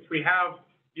 if we have,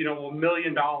 you know, $1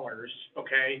 million,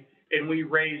 okay, and we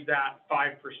raise that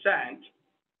 5%,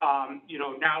 you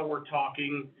know, now we're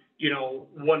talking, you know,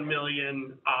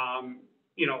 1,000,000,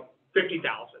 you know,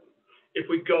 50,000. If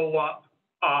we go up,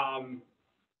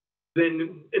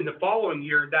 then in the following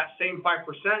year, that same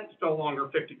 5% is no longer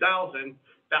 50,000.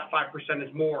 That 5%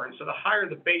 is more. And so the higher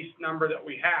the base number that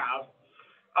we have,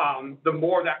 the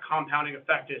more that compounding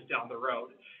effect is down the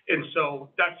road. And so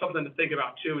that's something to think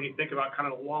about too. When you think about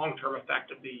kind of the long-term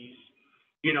effect of these,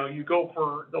 you know, you go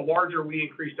for the larger we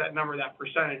increase that number, that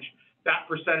percentage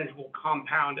will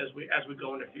compound as we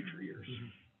go into future years.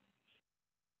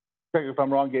 Correct me if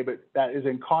I'm wrong, Gabe, but that is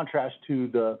in contrast to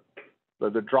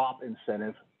the drop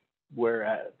incentive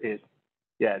where it's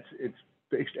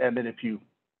fixed. And then if you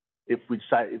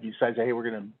decide, say, hey,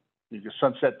 you just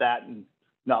sunset that and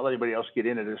not let anybody else get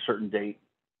in at a certain date,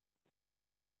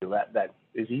 you know, that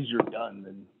is easier done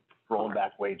than rolling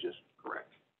back wages.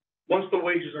 Correct. Once the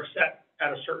wages are set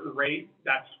at a certain rate,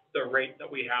 that's the rate that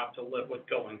we have to live with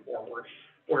going forward.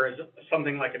 Whereas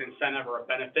something like an incentive or a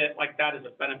benefit like that is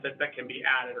a benefit that can be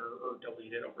added or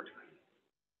deleted over time.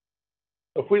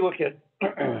 If we look at,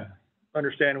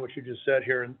 understanding what you just said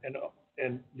here,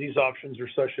 and these options are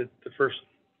such that the first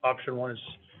option one is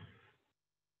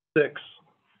 6.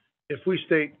 If we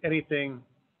state anything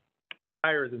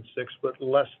higher than 6, but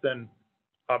less than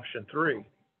option 3,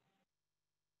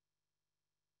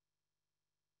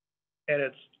 and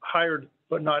it's higher,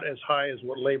 but not as high as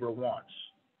what labor wants,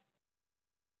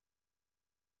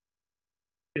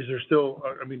 is there still,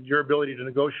 I mean, your ability to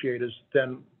negotiate is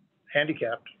then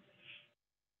handicapped?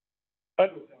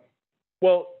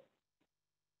 Well,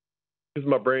 because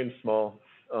my brain's small,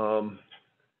 for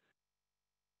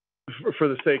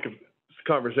the sake of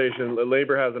conversation,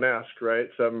 labor hasn't asked, right?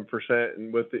 7%,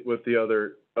 and with the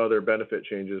other benefit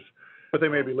changes. But they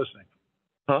may be listening.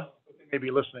 Huh? They may be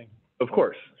listening. Of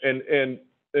course, and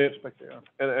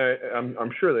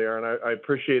I'm sure they are, and I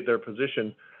appreciate their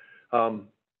position.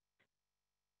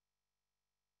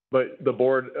 But the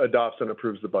board adopts and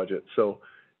approves the budget. So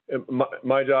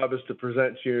my job is to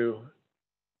present you,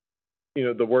 you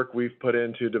know, the work we've put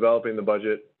into developing the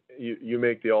budget. You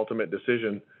make the ultimate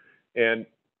decision, and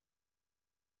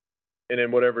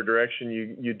in whatever direction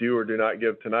you do or do not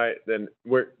give tonight, then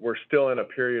we're still in a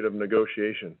period of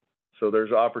negotiation. So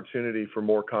there's opportunity for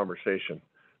more conversation.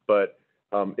 But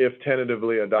if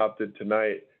tentatively adopted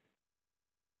tonight,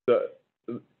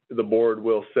 the board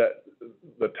will set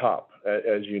the top,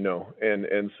 as you know,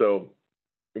 and so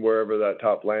wherever that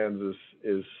top lands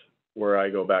is where I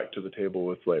go back to the table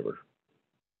with labor.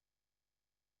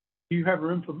 Do you have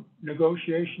room for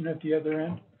negotiation at the other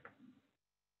end,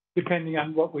 depending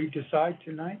on what we decide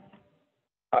tonight?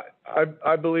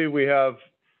 I believe we have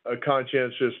a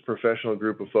conscientious professional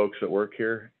group of folks that work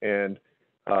here, and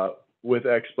with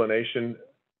explanation,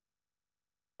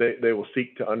 they will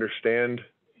seek to understand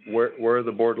where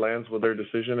the board lands with their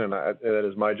decision, and that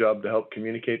is my job to help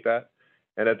communicate that.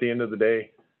 And at the end of the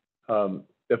day,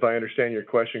 if I understand your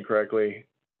question correctly,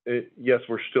 yes,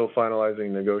 we're still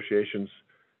finalizing negotiations,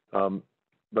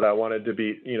 but I wanted to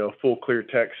be, you know, full clear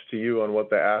text to you on what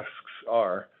the asks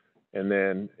are, and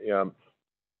then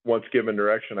once given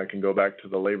direction, I can go back to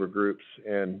the labor groups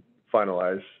and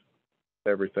finalize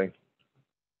everything.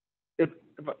 If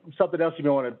something else you may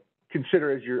want to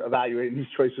consider as you're evaluating these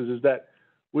choices is that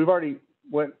we've already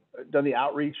done the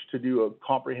outreach to do a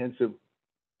comprehensive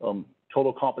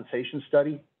total compensation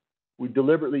study. We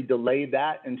deliberately delayed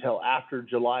that until after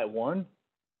July 1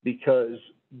 because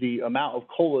the amount of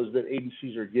COLAs that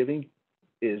agencies are giving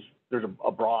there's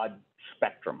a broad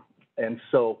spectrum. And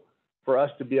so for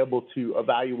us to be able to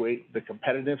evaluate the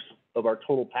competitiveness of our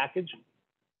total package,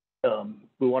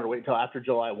 we wanted to wait until after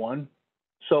July 1.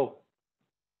 So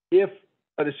if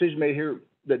a decision made here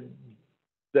that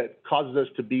causes us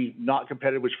to be not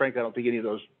competitive, which frankly, I don't think any of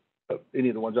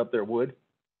the ones up there would,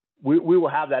 we will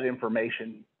have that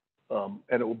information, and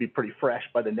it will be pretty fresh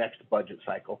by the next budget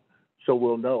cycle. So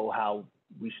we'll know how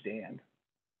we stand.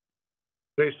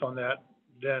 Based on that,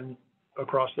 then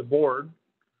across the board,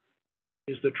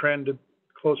 is the trend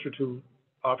closer to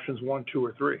options 1, 2,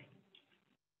 or 3?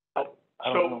 I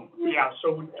don't know.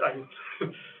 So I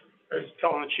was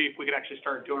telling the chief, we could actually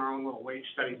start doing our own little wage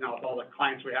studies now with all the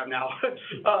clients we have now.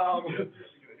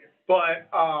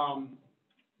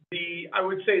 I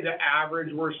would say the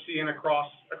average we're seeing across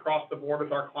the board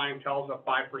with our clientele is a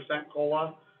 5%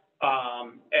 COLA.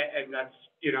 And that's,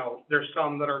 you know, there's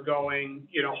some that are going,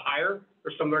 you know, higher.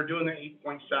 There's some that are doing the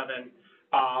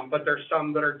 8.7. But there's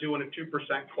some that are doing a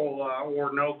 2% COLA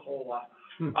or no COLA.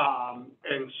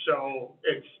 And so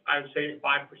I would say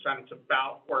 5%, it's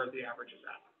about where the average is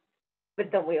at.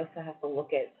 But don't we also have to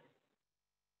look at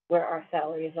where our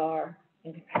salaries are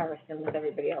in comparison with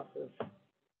everybody else's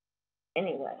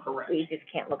anyway? Correct. We just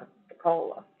can't look at the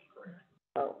COLA. Correct.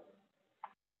 So,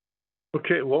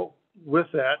 Okay, well, with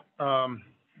that, and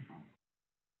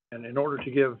in order to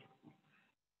give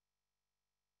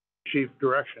chief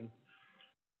direction,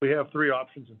 we have 3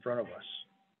 options in front of us.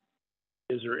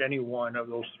 Is there any one of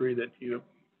those 3 that you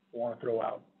want to throw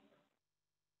out?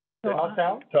 Toss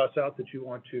out? Toss out that you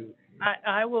want to,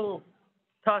 I will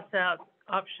toss out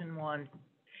option 1.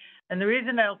 And the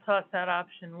reason I'll toss out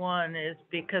option 1 is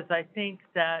because I think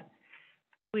that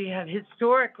we have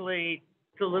historically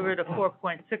delivered a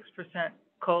 4.6%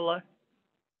 COLA.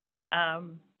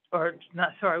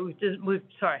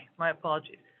 My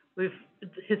apologies. We've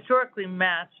historically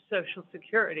matched Social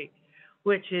Security,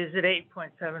 which is at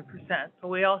 8.7%. But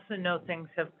we also know things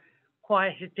have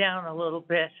quieted down a little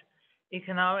bit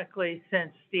economically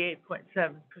since the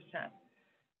 8.7%.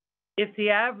 If the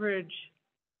average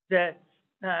that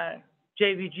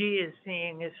JVG is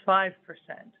seeing is 5%,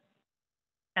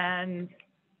 and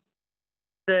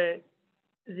the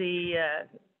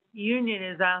union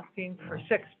is asking for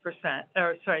 7%,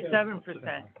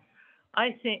 I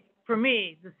think, for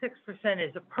me, the 6%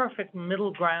 is a perfect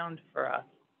middle ground for us.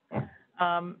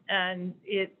 And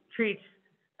it treats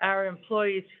our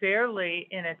employees fairly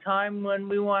in a time when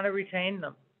we want to retain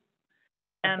them.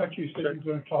 I And thought you said you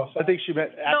were gonna toss out. I think she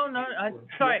meant. no,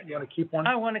 sorry, you want to keep one?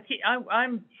 I want to keep.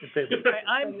 I'm. In favor?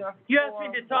 You asked me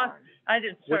to toss. I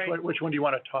did. Sorry. Which one do you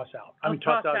want to toss out? I mean,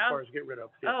 Oh, toss toss out as out? far as get rid of.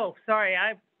 Yeah. Oh, sorry,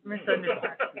 I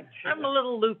misunderstood. I'm a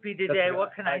little loopy today. That's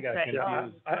What can I got say?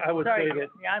 confused. I would Sorry, say that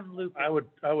yeah, I'm loopy. I would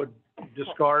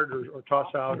discard or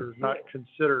toss out or not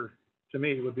consider, to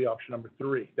me, would be option number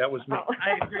 3. That was me. oh,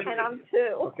 I agree with and you. I'm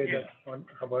 2. Okay, that's one.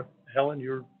 How about Helen,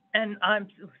 you're, And I'm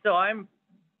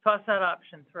toss out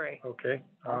option 3. okay,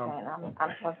 Okay, and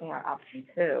I'm tossing out option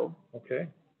 2. okay.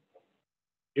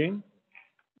 Gene?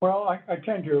 Well, I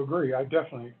tend to agree. I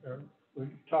definitely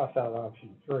would toss out option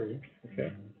 3.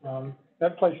 Okay.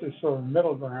 That places sort of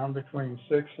middle ground between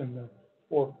 6 and the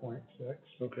 4.6.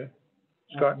 Okay.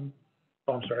 Scott?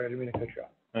 Oh, I'm sorry, I didn't mean to cut you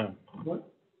off. What?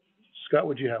 Scott,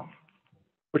 what'd you have?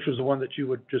 Which was the one that you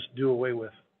would just do away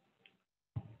with?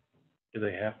 Do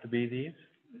they have to be these?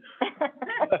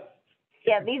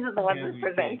 Yeah, these are the ones Can that's we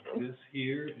presented. take this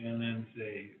here and then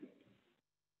say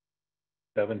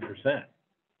 7%?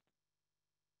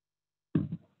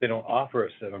 They don't offer a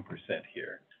 7%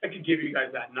 here. I could give you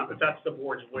guys that number. If that's the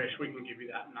board's wish, we can give you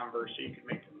that number so you can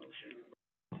make the motion.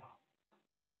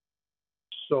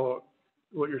 So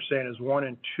what you're saying is 1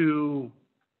 and 2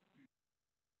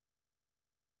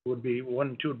 would be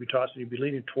tossed, and you'd be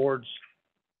leaning towards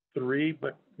 3,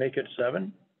 but make it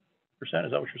 7%? Is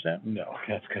that what you're saying? No,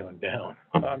 that's coming down.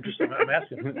 I'm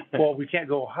asking. Well, we can't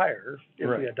go higher if we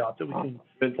Right. adopt it, we can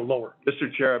go lower.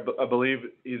 Mr. Chair, I believe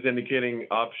he's indicating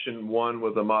option 1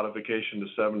 with a modification to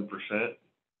 7%.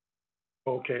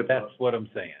 Okay. That's what I'm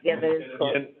saying. Yeah, that is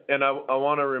close. And I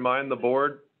want to remind the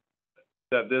board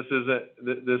that this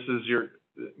is your,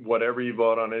 whatever you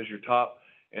vote on is your top,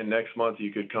 and next month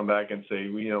you could come back and say,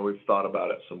 you know, we've thought about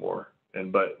it some more.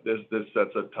 But this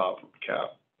sets a top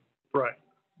cap. Right.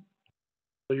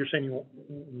 So you're saying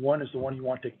 1 is the one you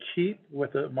want to keep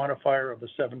with a modifier of a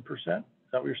 7%? Is that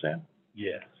what you're saying?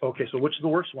 Yes. Okay, so which is the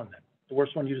worst one then? The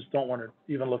worst one you just don't want to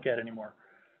even look at anymore?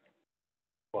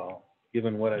 Well,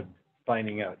 given what I'm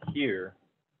finding out here,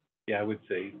 yeah, I would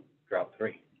say drop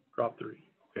 3. Drop 3.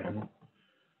 Okay.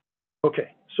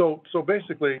 Okay, so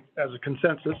basically, as a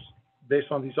consensus, based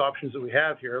on these options that we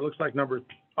have here, it looks like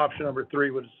option number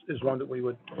 3 is one that we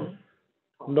would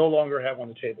no longer have on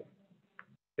the table.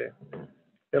 Okay.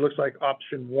 it looks like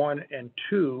option 1 and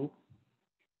 2,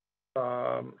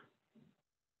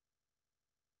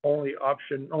 only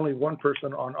one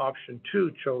person on option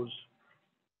 2 chose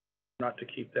not to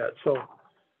keep that, so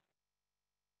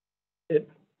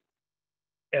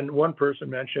and one person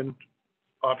mentioned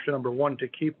option number 1 to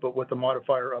keep, but with the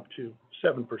modifier up to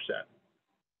 7%.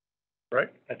 Right?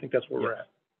 I think that's where we're at.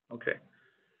 Okay.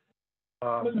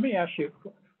 Let me ask you,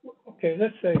 okay,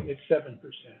 let's say it's 7%.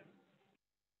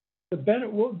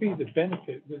 What would be the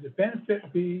benefit? Would the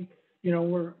benefit be, you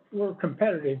know, we're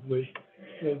competitive with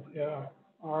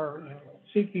our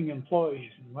seeking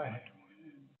employees and what have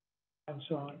you, and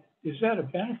so on. Is that a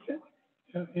benefit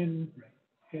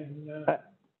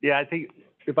Yeah, I think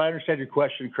if I understand your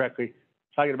question correctly,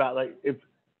 talking about like if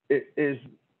it is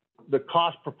the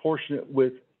cost proportionate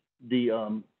with the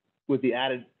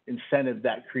added incentive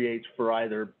that creates for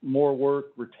either more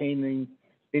work, retaining,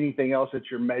 anything else that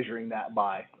you're measuring that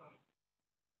by.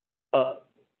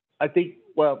 I think,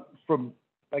 well,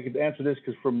 I could answer this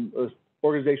because from an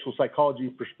organizational psychology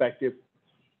perspective,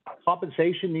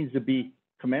 compensation needs to be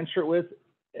commensurate with.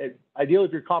 Ideally,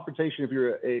 if your compensation, if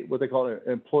you're what they call an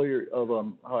employer of,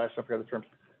 I forgot the term,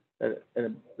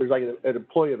 there's like an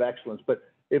employee of excellence, but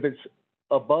if it's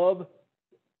above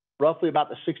roughly about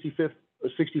the 65%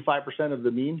 of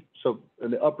the mean, so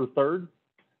in the upper third,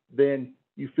 then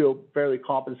you feel fairly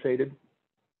compensated.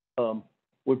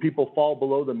 When people fall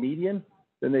below the median,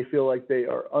 then they feel like they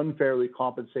are unfairly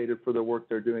compensated for the work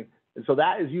they're doing. And so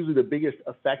that is usually the biggest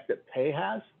effect that pay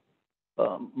has.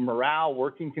 Morale,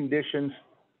 working conditions,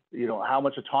 you know, how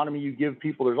much autonomy you give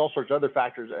people. There's all sorts of other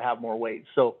factors that have more weight.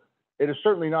 So it is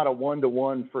certainly not a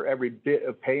one-to-one for every bit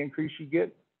of pay increase you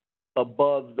get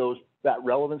above that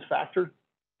relevance factor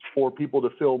for people to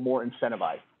feel more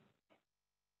incentivized.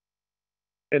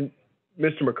 And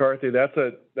Mr. McCarthy, that's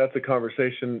a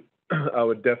conversation I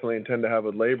would definitely intend to have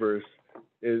with laborers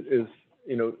is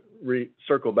you know,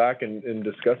 circle back and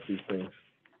discuss these things.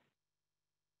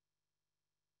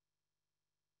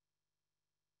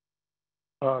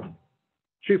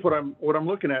 Chief, what I'm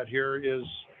looking at here is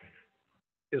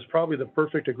probably the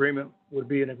perfect agreement would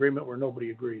be an agreement where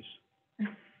nobody agrees.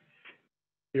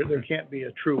 There can't be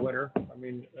a true winner. I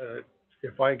mean,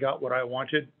 if I got what I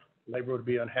wanted, labor would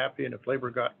be unhappy, and if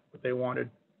labor got what they wanted,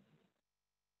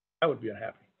 I would be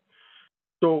unhappy.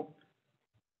 So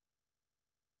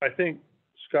I think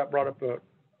Scott brought up a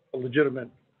legitimate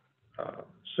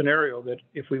scenario that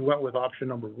if we went with option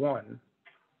number 1,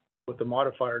 with the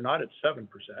modifier not at 7%,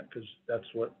 because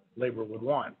that's what labor would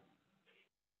want,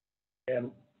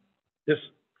 and this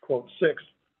quote 6,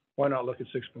 why not look at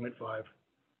 6.5?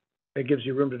 It gives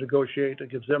you room to negotiate. It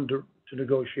gives them to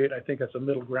negotiate. I think that's a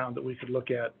middle ground that we could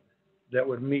look at that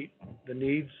would meet the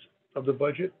needs of the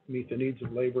budget, meet the needs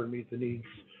of labor, and meet the needs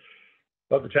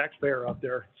of the taxpayer out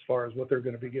there as far as what they're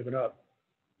going to be giving up.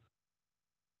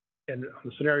 And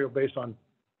the scenario based on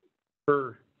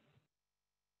per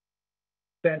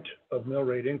cent of mill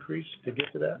rate increase to get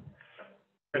to that?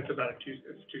 That's about it's 2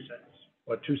 cents.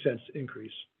 What, 2 cents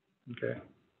increase? Okay.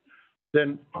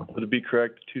 Then Would it be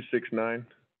correct, 269?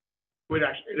 It'd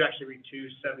actually be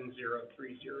 27030, a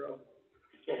little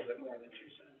bit more than 2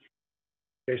 cents.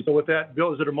 okay, so with that,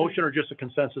 Bill, is it a motion or just a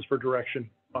consensus for direction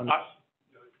on this?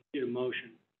 Get a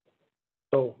motion.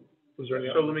 So was there any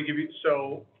So let me give you,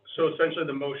 so essentially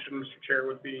the motion, Mr. Chair,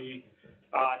 would be,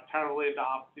 tentatively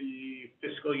adopt the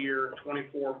fiscal year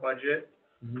 24 budget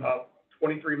of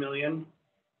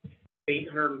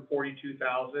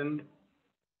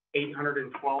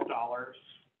 $23,842,812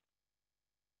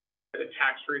 at a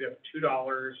tax rate of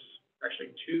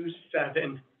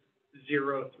 $2.7030.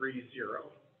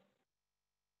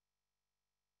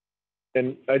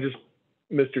 And I just,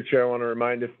 Mr. Chair, I want to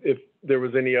remind if there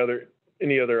was any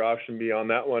other option beyond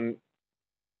that one,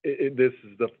 this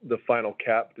is the final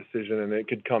cap decision, and it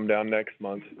could come down next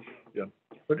month. Yeah.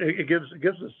 But it gives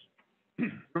us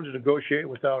room to negotiate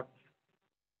without,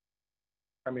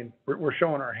 I mean, we're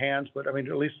showing our hands, but I mean,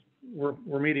 at least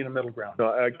we're meeting a middle ground.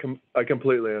 No, I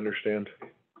completely understand.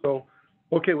 So,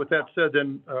 okay, with that said,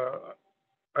 then,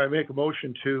 I make a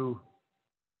motion to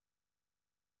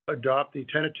adopt the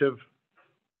tentative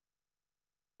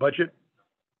budget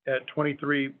at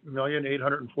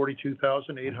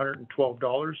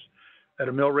 $23,842,812 at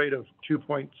a mill rate of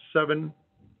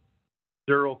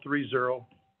 2.7030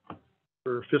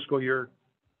 for fiscal year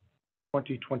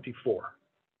 2024.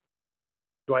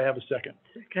 Do I have a second?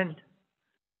 Second.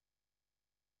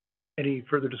 Any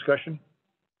further discussion?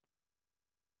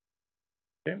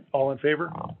 Okay, all in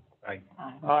favor? Aye.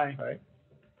 Aye. Aye.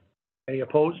 Any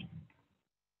opposed?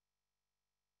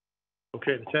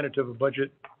 Okay, the tentative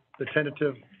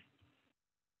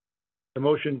The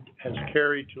motion has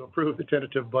carried to approve the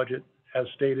tentative budget as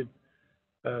stated.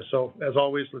 So as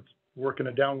always, let's work in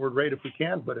a downward rate if we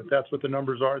can, but if that's what the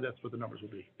numbers are, that's what the numbers will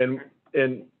be. And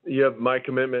you have my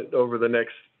commitment over the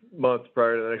next month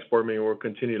prior to the next board meeting, we'll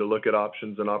continue to look at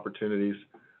options and opportunities.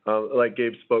 Like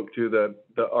Gabe spoke to, the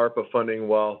ARPA funding,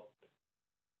 while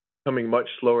coming much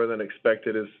slower than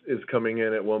expected, is coming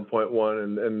in at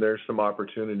 1.1, and there's some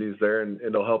opportunities there, and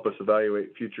it'll help us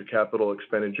evaluate future capital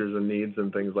expenditures and needs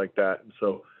and things like that.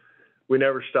 So we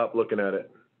never stop looking at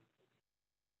it.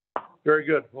 Very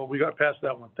good. Well, we got past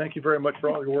that one. Thank you very much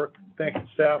for all your work. Thank you,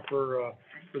 staff, for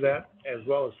that, as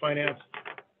well as finance.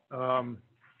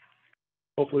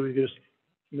 Hopefully we can just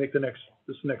make this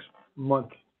next month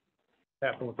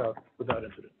happen without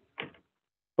incident.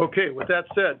 Okay, with that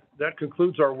said, that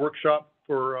concludes our workshop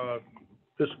for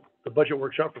the budget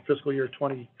workshop for fiscal year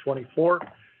 2024,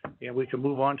 and we can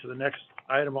move on to the next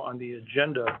item on the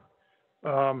agenda.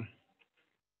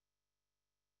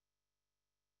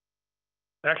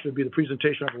 Actually, it'd be the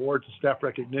presentation of awards and staff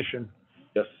recognition.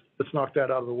 Yes. Let's knock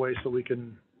that out of the way so we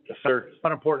can. Yes, sir. It's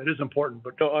not important. It is important,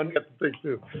 but don't get the things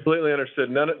too. Completely understood.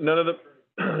 None of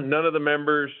the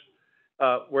members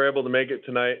were able to make it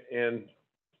tonight, and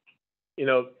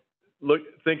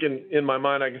thinking in my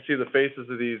mind, I can see the faces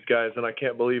of these guys, and I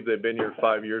can't believe they've been here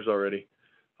 5 years already.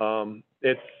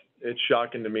 It's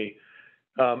shocking to me.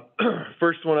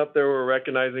 First one up there we're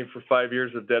recognizing for 5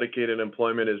 years of dedicated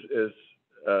employment is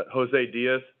Jose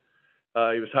Diaz.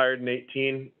 He was hired in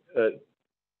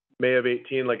May of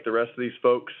 18, like the rest of these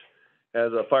folks,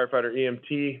 as a firefighter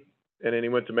EMT, and then he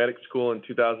went to medic school in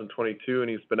 2022, and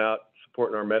he's been out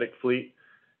supporting our medic fleet.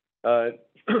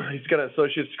 He's got an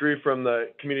associate's degree from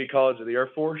the Community College of the Air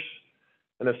Force,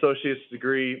 an associate's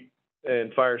degree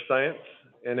in fire science,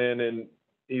 and then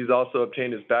he's also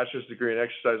obtained his bachelor's degree in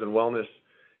exercise and wellness.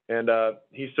 And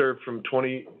he served from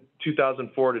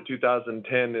 2004 to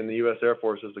 2010 in the U.S. Air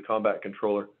Force as the combat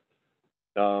controller.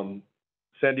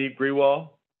 Sandeep Grewal,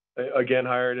 again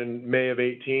hired in May of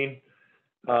 18,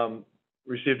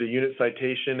 received a unit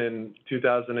citation in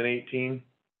 2018.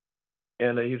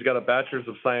 And he's got a bachelor's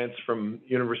of science from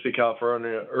University of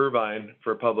California, Irvine,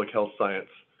 for public health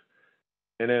science.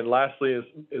 And then lastly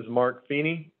is Mark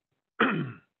Feeney,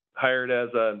 hired as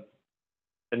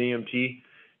an EMT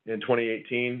in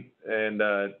 2018. And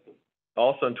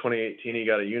also in 2018, he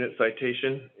got a unit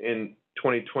citation. In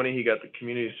 2020, he got the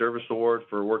Community Service Award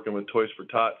for working with Toys for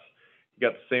Tots. He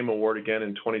got the same award again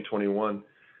in 2021.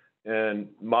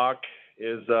 And Mock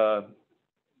is, I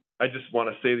just want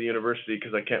to say the university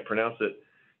because I can't pronounce it.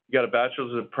 He got a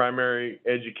bachelor's of primary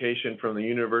education from the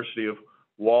University of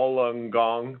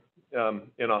Wollongong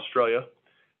in Australia.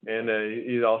 And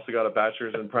he also got a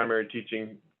bachelor's in primary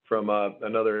teaching from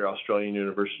another Australian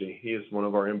university. He is one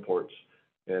of our imports.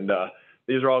 And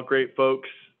these are all great folks,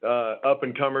 up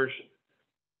and comers.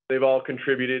 They've all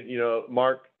contributed.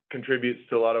 Mark contributes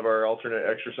to a lot of our alternate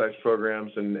exercise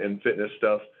programs and fitness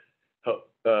stuff.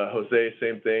 Jose,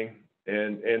 same thing.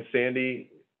 And Sandy,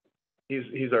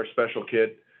 he's our special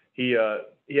kid. He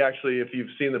actually, if you've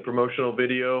seen the promotional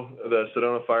video, the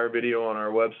Sedona Fire video on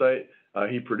our website,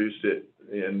 he produced it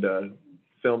and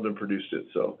filmed and produced it.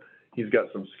 So he's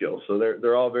got some skills. So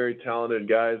they're all very talented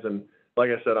guys. And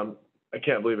like I said, I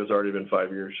can't believe it's already been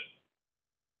 5 years.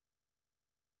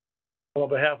 Well, on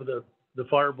behalf of the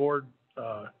fire board,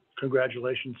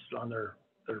 congratulations on their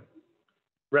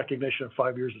recognition of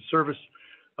 5 years of service.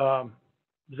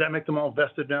 Does that make them all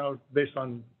vested now based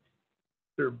on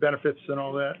their benefits and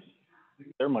all that?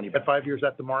 Their money back. At 5 years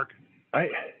at the mark? I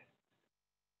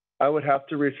would have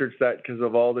to research that because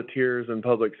of all the tiers in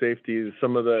public safety.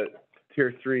 Some of the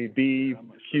tier 3B,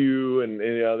 Q, and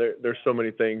there's so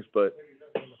many things, but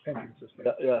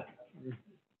Yeah.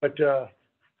 But no,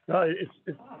 it's.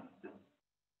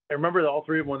 I remember all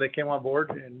three of them when they came on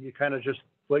board, and you kind of just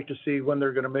wait to see when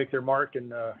they're going to make their mark.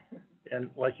 And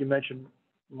like you mentioned,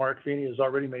 Mark Feeney has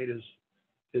already made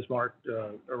his mark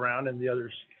around, and the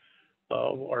others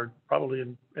are probably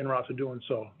en route to doing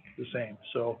so the same.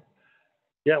 So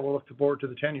yeah, we'll look forward to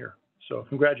the tenure. So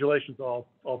congratulations to all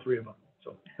three of them.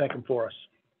 So thank them for us.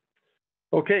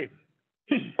 Okay.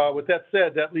 With that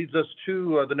said, that leads us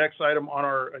to the next item on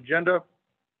our agenda.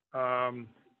 And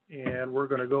we're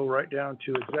going to go right down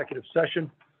to executive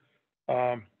session.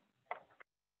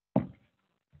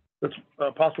 It's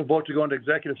a possible vote to go into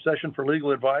executive session for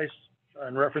legal advice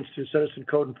in reference to citizen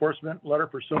code enforcement letter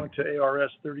pursuant to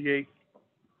ARS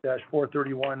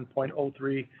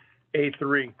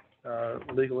 38-431.03A3,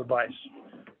 legal advice.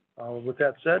 With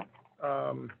that said,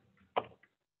 do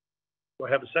I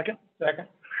have a second? Second.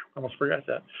 Almost forgot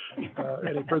that.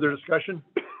 Any further discussion?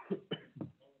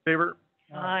 Favor?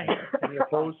 Aye. Any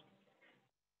opposed?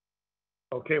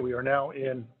 Okay, we are now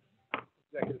in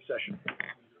executive session.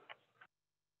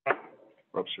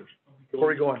 Upstairs. Before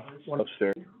we go on,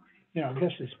 Upstairs. You know,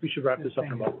 this is. we should wrap this up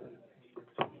in about.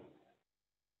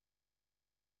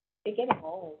 You're getting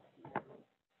old.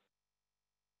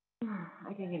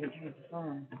 I didn't even turn the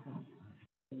phone.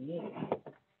 Yeah.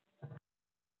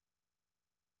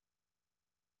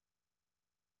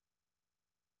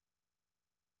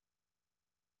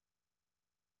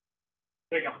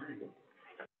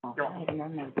 Oh, I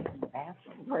remember this in the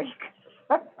bathroom break.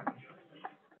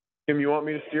 Tim, you want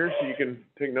me to steer so you can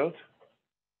take notes?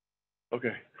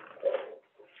 Okay.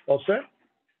 All set?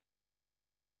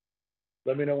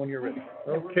 Let me know when you're ready.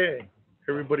 Okay,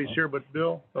 everybody's here but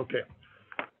Bill? Okay.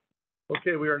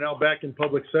 Okay, we are now back in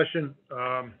public session.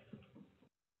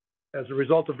 As a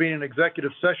result of being in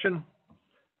executive session,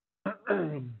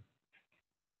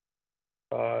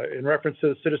 in reference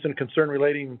to citizen concern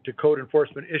relating to code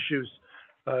enforcement issues,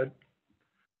 I'd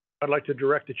like to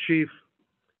direct the chief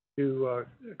to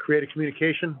create a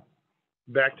communication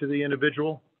back to the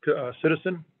individual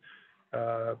citizen,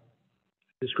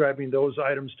 describing those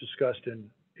items discussed in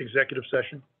executive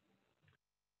session,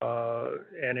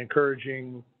 and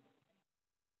encouraging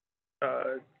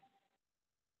the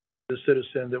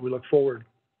citizen that we look forward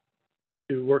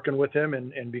to working with him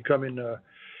and becoming,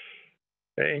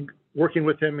 and working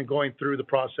with him and going through the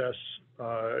process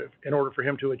in order for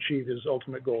him to achieve his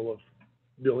ultimate goal of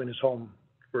building his home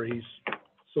where he's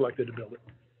selected to build it.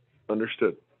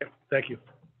 Understood. Thank you.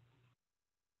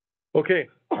 Okay.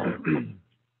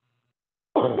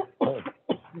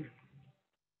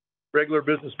 Regular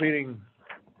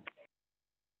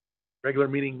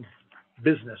meeting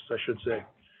business, I should say.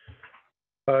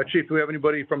 Chief, do we have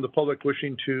anybody from the public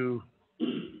wishing to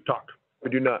talk?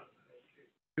 We do not.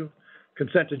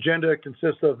 Consent agenda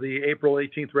consists of the April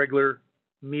 18th regular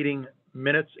meeting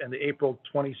minutes and the April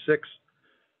 26th,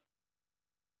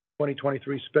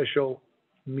 2023 special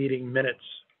meeting minutes.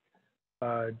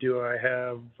 Do I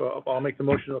have, I'll make the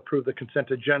motion to approve the consent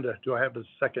agenda. Do I have a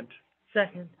second?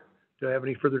 Second. Do I have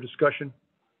any further discussion?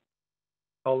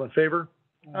 All in favor?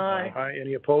 Aye. Aye.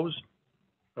 Any opposed?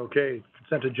 Okay,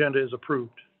 consent agenda is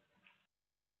approved.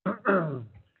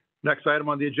 Next item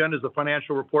on the agenda is the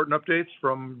financial report and updates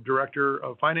from Director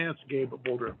of Finance, Gabe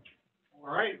Boldre. All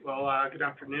right, well, good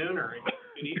afternoon, or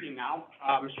good evening now.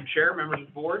 Mr. Chair, members of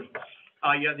the board,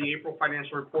 you have the April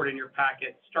financial report in your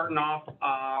packet. Starting off,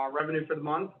 revenue for the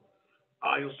month,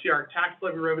 you'll see our tax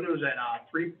levy revenue is at,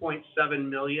 3.7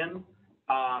 million,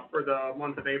 for the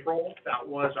month of April. That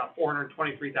was,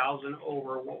 423,000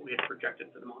 over what we had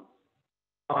projected for the month.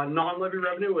 Non-levy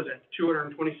revenue was at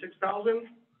 226,000.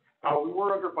 We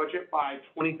were under budget by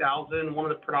 20,000. One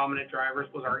of the predominant drivers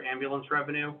was our ambulance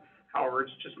revenue. However,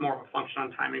 it's just more of a function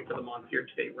on timing for the month. Here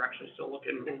today, we're actually still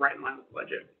looking right in line with the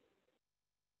budget.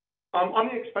 On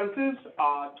the expenses,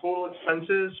 total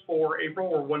expenses for April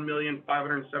were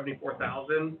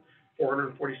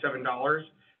 $1,574,447.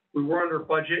 We were under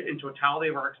budget in totality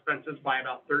of our expenses by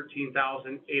about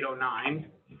 $13,809.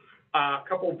 A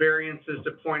couple variances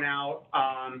to point out.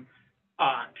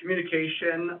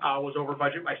 Communication was over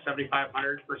budget by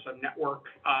 $7,500 for some network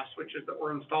switches that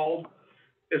were installed,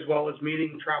 as well as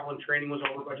meeting, travel, and training was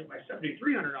over budget by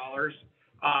 $7,300,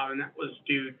 and that was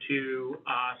due to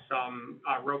some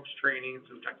ropes training and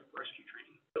some technical rescue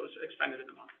training that was expended in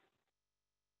the month.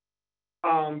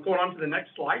 Going on to the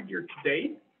next slide, year to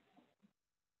date.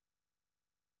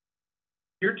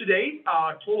 Year to date,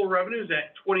 total revenue is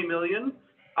at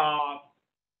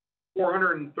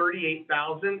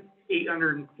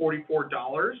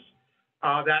 $20,438,844.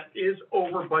 That is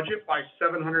over budget by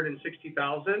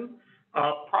 $760,000.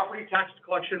 Property tax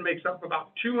collection makes up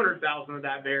about $200,000 of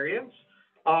that variance.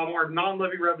 Our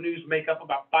non-levy revenues make up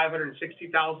about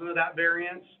 $560,000 of that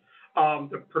variance.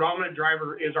 The predominant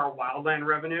driver is our wildland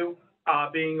revenue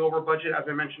being over budget, as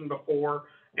I mentioned before.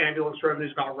 Ambulance revenue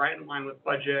is about right in line with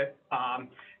budget.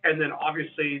 And then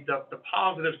obviously the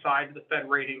positive side of the Fed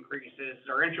rate increases,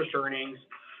 our interest earnings.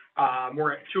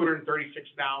 We're at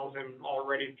 $236,000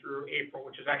 already through April,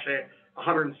 which is actually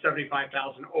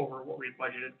 $175,000 over what we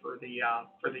budgeted for the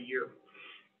year.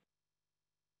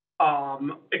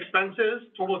 Expenses,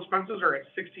 total expenses are at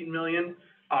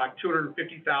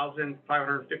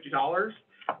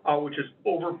 $16,250,550, which is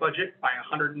over budget by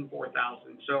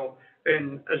 $104,000. So,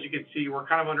 and as you can see, we're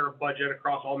kind of under a budget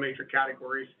across all major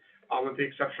categories, with the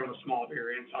exception of a small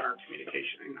variance on our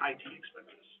communication and IT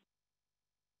expenses.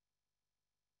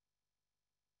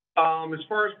 As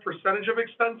far as percentage of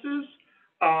expenses,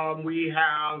 we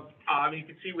have, you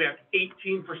can see we have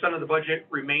 18% of the budget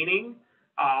remaining.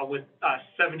 with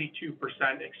 72%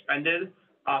 expended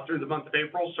through the month of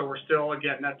April. So we're still,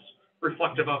 again, that's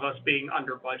reflective of us being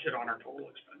under budget on our total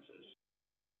expenses.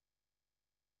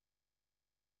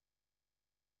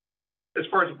 As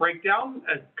far as the breakdown,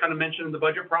 as kind of mentioned in the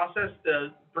budget process,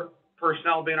 the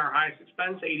personnel being our highest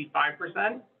expense,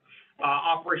 85%.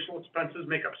 Operational expenses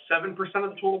make up 7%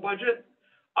 of the total budget.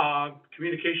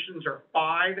 Communications are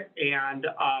 5%, and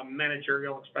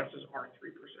managerial expenses are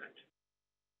 3%.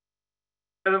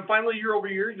 And then finally, year over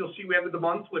year, you'll see we ended the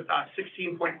month with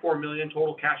 16.4 million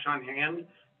total cash on hand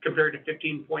compared to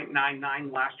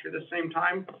 15.99 last year the same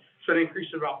time. So an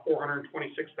increase of about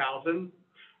 426,000.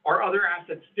 Our other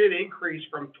assets did increase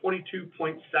from 22.7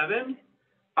 to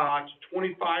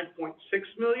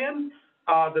 25.6 million.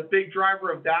 The big driver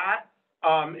of that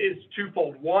is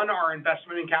twofold. One, our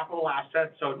investment in capital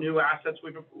assets, so new assets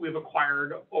we've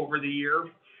acquired over the year,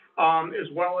 as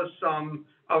well as some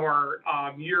of our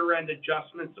year-end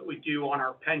adjustments that we do on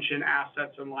our pension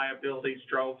assets and liabilities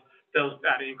drove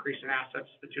that increase in assets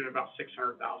to the tune of about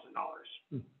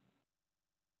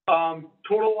 $600,000.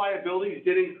 Total liabilities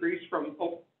did increase from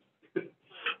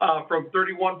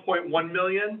 31.1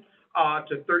 million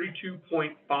to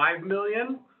 32.5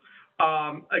 million.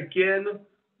 Again,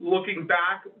 looking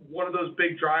back, one of those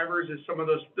big drivers is some of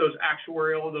those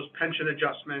actuarial, those pension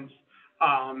adjustments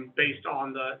based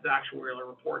on the actuarial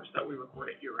reports that we record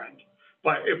at year end.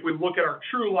 But if we look at our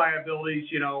true liabilities,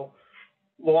 you know,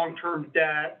 long-term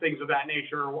debt, things of that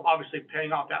nature, we're obviously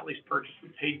paying off that lease purchase. We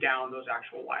paid down those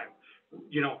actual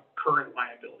current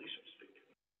liabilities, so to speak.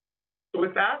 So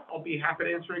with that, I'll be happy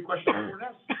to answer any questions the board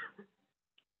has. Do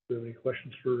you have any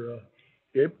questions for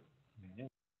Gabe? Yeah.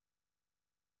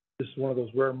 This is one of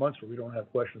those rare months where we don't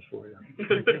have questions for you.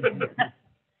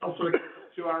 Also,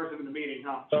 2 hours into the meeting,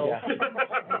 huh? So,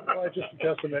 well, it's just a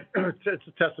testament, it's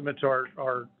a testament to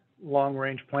our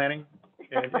long-range planning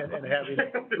and having,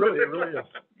 it really is,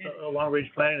 a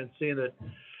long-range planning and seeing that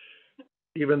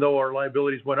even though our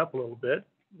liabilities went up a little bit,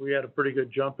 we had a pretty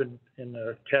good jump in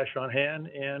cash on hand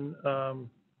and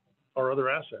our other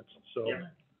assets. So, yeah.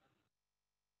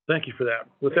 Thank you for that.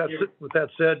 With that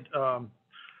said, I'll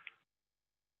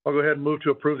go ahead and move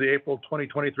to approve the April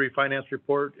 2023 finance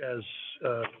report as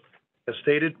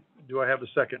stated. Do I have a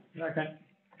second? Second.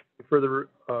 Further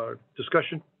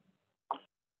discussion?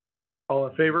 All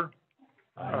in favor?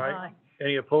 Aye.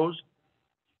 Any opposed?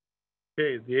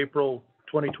 Okay, the April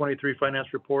 2023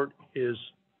 finance report is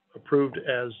approved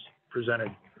as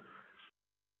presented.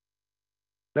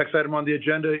 Next item on the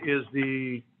agenda is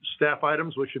the staff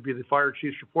items, which would be the fire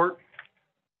chief's report.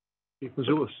 Chief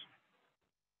Mazulis.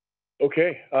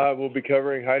 Okay, we'll be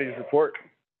covering Heidi's report.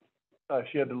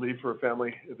 She had to leave for a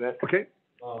family event. Okay.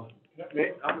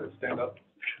 Nate, I'm gonna stand up.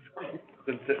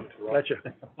 Been sitting too long. Gotcha.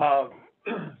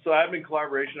 So admin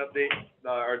collaboration update.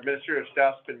 Our administrative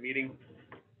staff's been meeting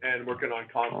and working on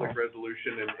conflict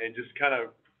resolution and just kind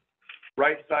of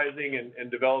right-sizing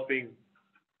and developing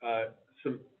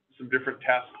some different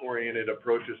task-oriented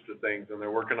approaches to things. And they're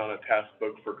working on a task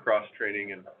book for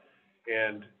cross-training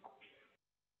and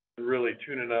really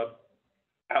tuning up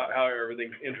how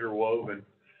everything's interwoven.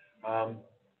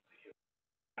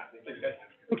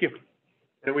 Thank you.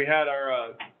 And we had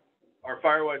our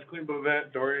Firewise Cleanup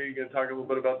event. Dory, you gonna talk a little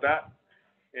bit about that?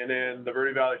 And then the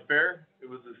Verde Valley Fair. It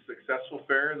was a successful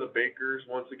fair. The bakers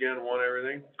once again won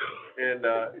everything. And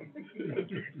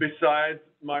besides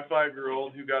my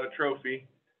 5-year-old who got a trophy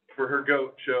for her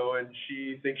goat show, and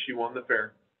she thinks she won the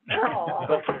fair.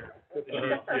 Oh.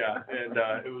 Yeah, and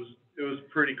it was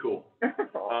pretty cool.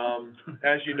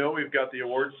 As you know, we've got the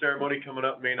awards ceremony coming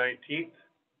up May 19th,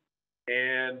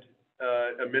 and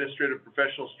Administrative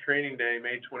Professionals Training Day,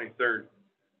 May 23rd.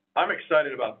 I'm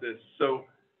excited about this. So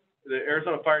the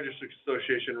Arizona Fire District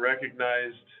Association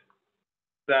recognized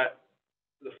that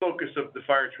the focus of the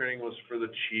fire training was for the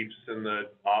chiefs and the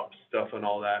ops stuff and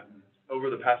all that. And over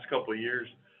the past couple of years,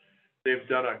 they've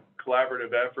done a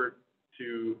collaborative effort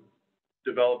to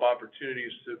develop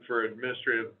opportunities for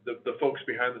administrative, the folks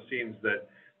behind the scenes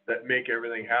that make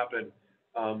everything happen,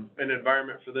 an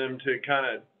environment for them to kind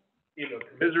of,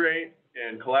 commiserate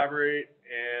and collaborate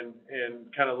and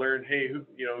kind of learn, hey,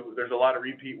 there's a lot of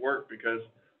repeat work because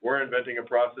we're inventing a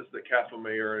process that Castle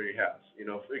May already has.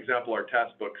 For example, our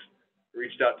task books,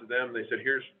 reached out to them. They said,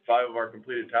 here's 5 of our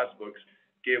completed task books,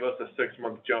 gave us a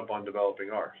 6-month jump on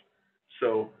developing ours.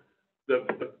 So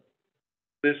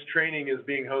this training is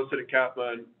being hosted at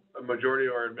CAPA, and a majority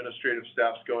of our administrative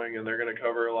staff's going, and they're going to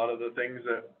cover a lot of the things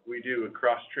that we do with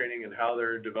cross-training and how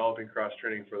they're developing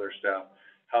cross-training for their staff,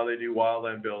 how they do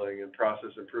wildland building and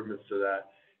process improvements to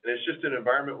that. And it's just an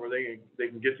environment where they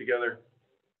can get together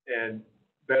and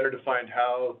better defined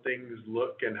how things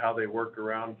look and how they work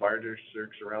around fire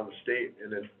districts around the state,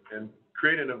 and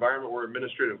create an environment where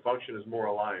administrative function is more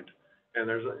aligned. And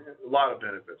there's a lot of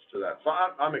benefits to that. So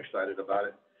I'm excited about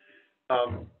it.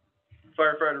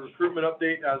 Firefighter recruitment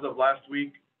update, as of last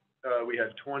week, we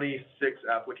had 26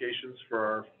 applications for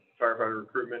our firefighter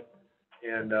recruitment,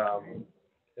 and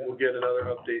we'll get another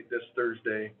update this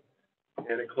Thursday,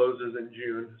 and it closes in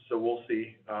June, so we'll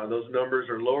see. Those numbers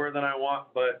are lower than I want,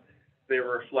 but they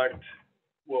reflect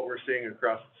what we're seeing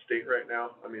across the state right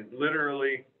now. I mean,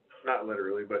 not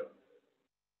literally, but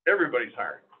everybody's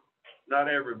hiring. Not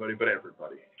everybody, but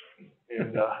everybody.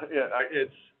 And,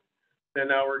 and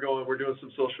now we're doing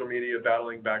some social media,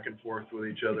 battling back and forth with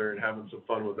each other and having some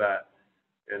fun with that.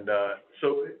 And,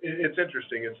 so it's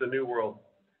interesting. It's a new world.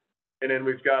 And then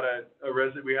we've got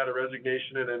we had a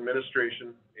resignation in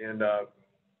administration, and,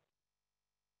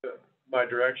 my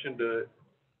direction to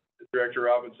Director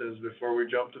Robinson is, before we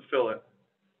jump to fill it,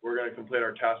 we're gonna complete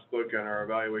our task book and our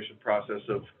evaluation process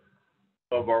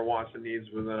of our wants and needs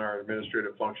within our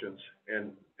administrative functions,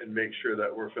 and make sure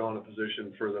that we're filling a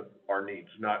position for our needs,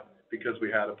 not because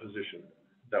we had a position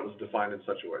that was defined in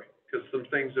such a way. Because some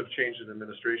things have changed in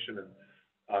administration,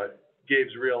 and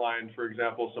Gabe's realigned, for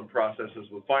example, some processes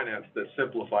with finance that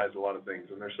simplifies a lot of things.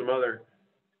 And there's some other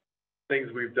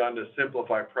things we've done to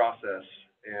simplify process,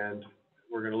 and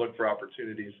we're gonna look for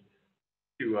opportunities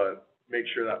to make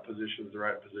sure that position is the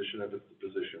right position, if it's the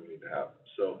position we need to have.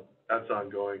 So that's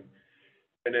ongoing.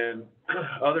 And then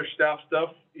other staff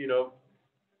stuff, you know,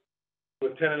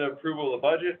 with tentative approval of the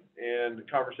budget and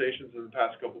conversations in the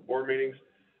past couple board meetings,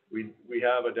 we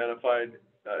have identified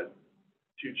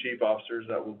 2 chief officers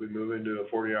that will be moving to a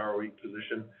 40-hour-a-week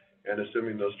position, and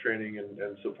assuming those training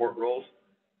and support roles.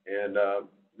 And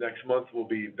next month will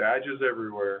be badges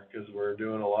everywhere, because we're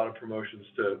doing a lot of promotions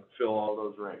to fill all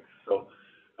those ranks. So,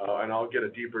 and I'll get a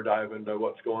deeper dive into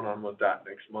what's going on with that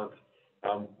next month,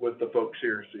 with the folks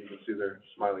here, so you can see their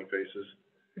smiling faces.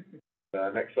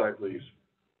 Next slide, please.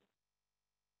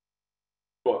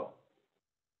 Well.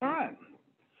 All right.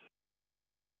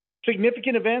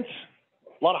 Significant events,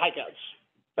 a lot of hikeouts.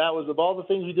 That was, of all the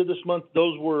things we did this month,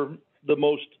 those were the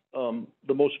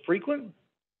most frequent.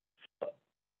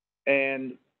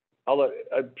 And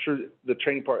I'm sure the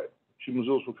training part, Chief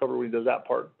Mazulis will cover when he does that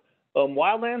part.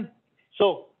 Wildland.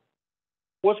 So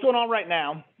what's going on right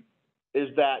now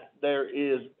is that there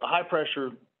is a high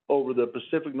pressure over the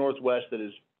Pacific Northwest that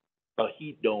is a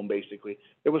heat dome, basically.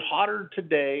 It was hotter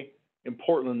today in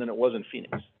Portland than it was in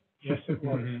Phoenix. Yes, it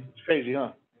was. It's crazy,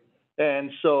 huh?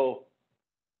 And so,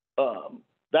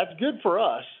 that's good for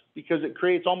us, because it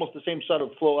creates almost the same sort of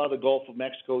flow out of the Gulf of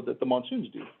Mexico that the monsoons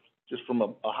do, just from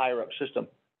a higher up system.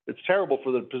 It's terrible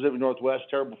for the Pacific Northwest,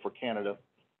 terrible for Canada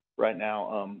right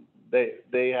now.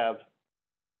 They have,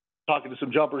 talking to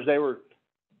some jumpers, they were,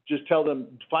 just tell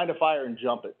them, find a fire and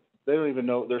jump it. They don't even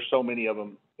know, there's so many of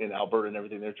them in Alberta and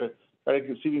everything. They're try to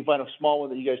see if you can find a small one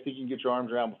that you guys think you can get your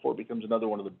arms around before it becomes another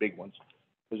one of the big ones,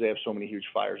 because they have so many huge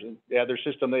fires. And yeah, their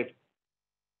system, they've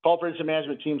called for incident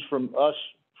management teams from us,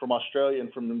 from Australia,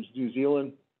 and from New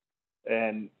Zealand.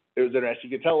 And it was interesting.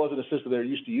 You could tell it wasn't a system they're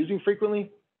used to using frequently,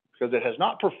 because it has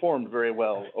not performed very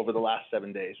well over the last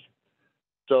 7 days.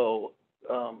 So,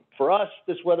 for us,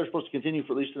 this weather's supposed to continue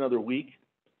for at least another week.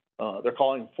 They're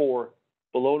calling for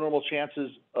below normal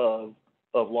chances of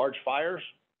large fires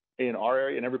in our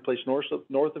area and every place north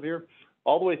of here,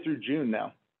 all the way through June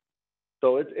now.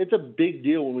 So it's a big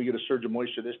deal when we get a surge of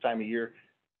moisture this time of year,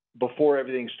 before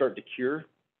everything starts to cure,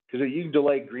 because you can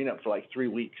delay green up for like 3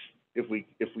 weeks if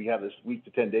we have this week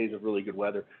to 10 days of really good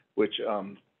weather, which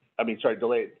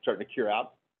delay it starting to cure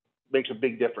out, makes a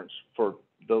big difference for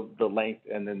the length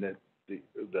and then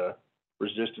the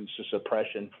resistance to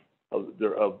suppression of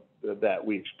that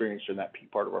we experienced in that peak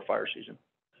part of our fire season.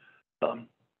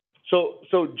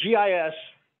 So GIS,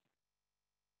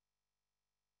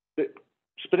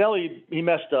 Spinelli, he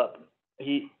messed up.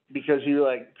 Because he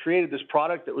created this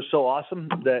product that was so awesome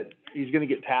that he's going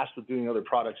to get tasked with doing other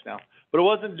products now. But it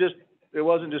wasn't just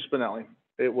Spinelli.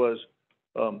 It was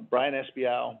Brian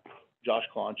Espiau, Josh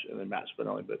Claunch, and then Matt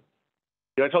Spinelli. But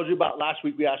I told you about last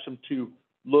week, we asked him to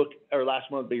look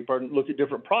at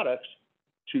different products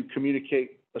to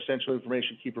communicate essential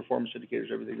information, key performance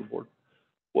indicators, everything on board.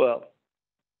 Well,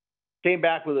 came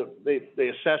back with they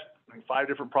assessed 5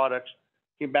 different products,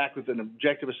 came back with an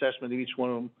objective assessment of each one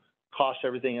of them, costs,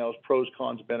 everything else, pros,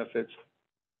 cons, benefits.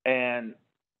 And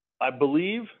I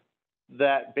believe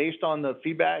that based on the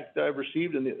feedback that I've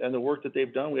received and the work that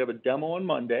they've done, we have a demo on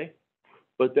Monday,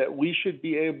 but that we should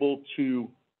be able to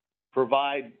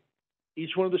provide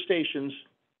each one of the stations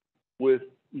with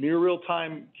near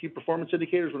real-time key performance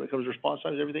indicators when it comes to response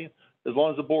times and everything. As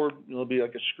long as the board, there'll be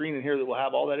like a screen in here that will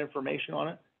have all that information on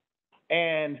it.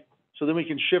 And so then we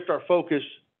can shift our focus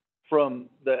from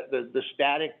the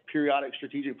static, periodic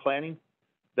strategic planning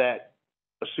that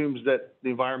assumes that the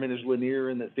environment is linear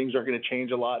and that things aren't gonna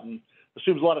change a lot and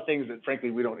assumes a lot of things that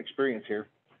frankly we don't experience here.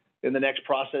 In the next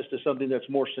process to something that's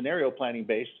more scenario planning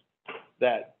based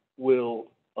that will,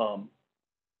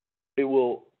 it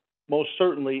will most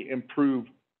certainly improve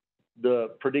the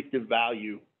predictive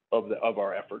value of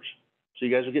our efforts. So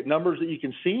you guys will get numbers that you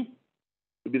can see.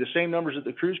 It'll be the same numbers that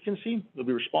the crews can see. There'll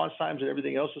be response times and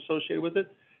everything else associated with it.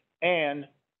 And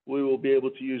we will be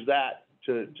able to use that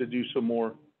to do some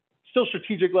more, still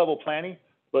strategic level planning,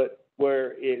 but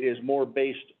where it is more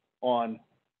based on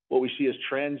what we see as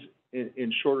trends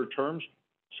in shorter terms.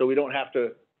 So we don't have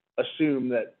to assume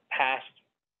that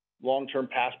long-term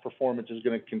past performance is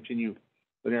gonna continue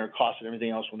linear costs and everything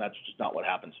else when that's just not what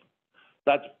happens.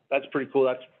 That's pretty cool.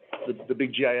 That's the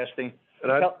big GIS thing.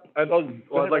 And I'd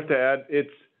like to add,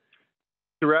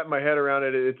 to wrap my head around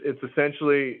it, it's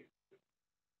essentially,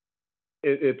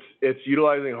 it's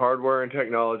utilizing hardware and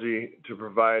technology to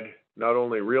provide not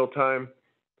only real-time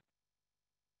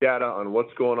data on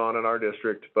what's going on in our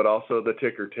district, but also the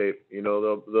ticker tape. You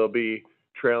know, there'll be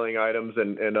trailing items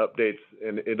and updates,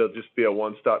 and it'll just be a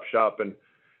one-stop shop. And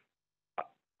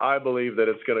I believe that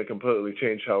it's gonna completely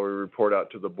change how we report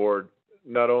out to the board.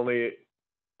 Not only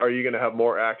are you gonna have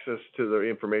more access to the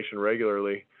information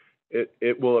regularly,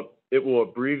 it will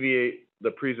abbreviate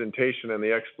the presentation and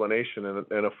the explanation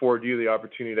and afford you the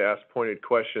opportunity to ask pointed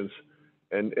questions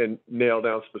and nail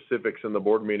down specifics in the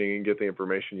board meeting and get the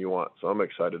information you want. So I'm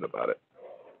excited about it.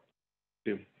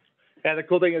 And the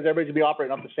cool thing is everybody's gonna be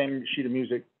operating off the same sheet of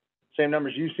music. Same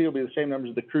numbers you see will be the same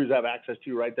numbers the crews have access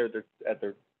to right there at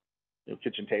their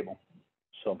kitchen table.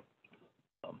 So,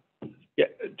 yeah,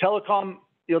 telecom,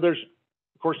 there's,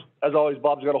 of course, as always,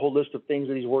 Bob's got a whole list of things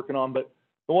that he's working on, but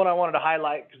the one I wanted to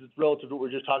highlight, because it's relative to what we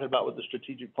were just talking about with the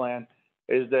strategic plan,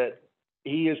 is that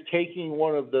he is taking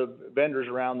one of the vendors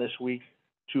around this week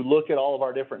to look at all of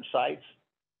our different sites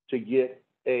to get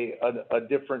a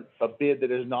bid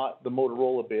that is not the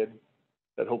Motorola bid,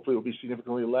 that hopefully will be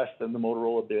significantly less than the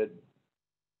Motorola bid,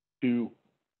 to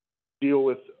deal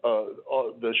with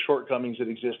the shortcomings that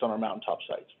exist on our mountaintop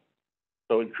sites.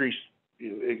 So increase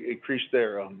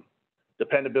their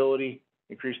dependability,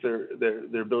 increase their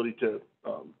ability to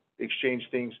exchange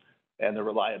things, and their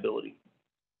reliability.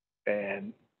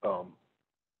 And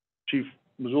Chief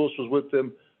Mazulis was with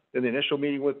them in the initial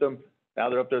meeting with them. Now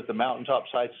they're up there at the mountaintop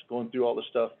sites going through all this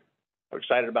stuff. I'm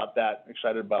excited about that,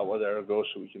 excited about where that'll go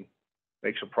so we can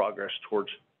make some progress towards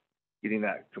getting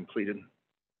that completed.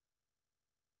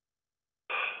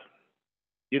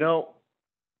 You know,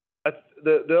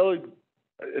 the only,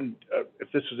 and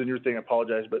if this is in your thing, I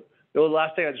apologize, but the only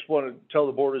last thing I just want to tell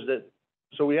the board is that,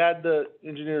 so we had the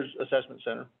Engineers Assessment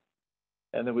Center,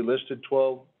 and then we listed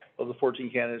 12 of the 14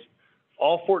 candidates.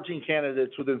 All 14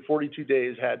 candidates within 42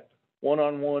 days had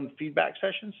one-on-one feedback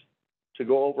sessions to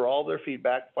go over all their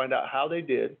feedback, find out how they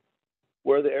did,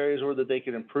 where the areas were that they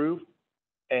could improve,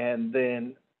 and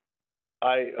then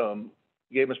I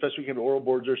gave them, especially when it came to oral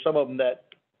boards, there's some of them that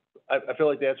I feel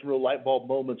like they had some real light bulb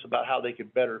moments about how they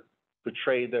could better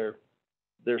portray their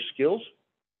skills,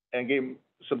 and gave them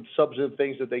some substantive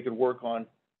things that they could work on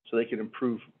so they could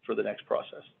improve for the next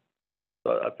process.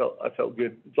 So I felt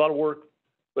good. It's a lot of work,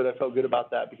 but I felt good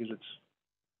about that because it's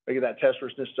making that test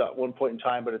riskiness at one point in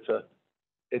time, but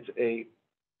it's a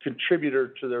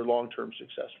contributor to their long-term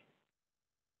success.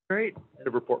 Great.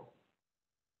 Good report.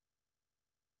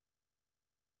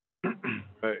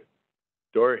 Right.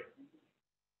 Dory.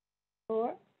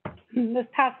 Sure. This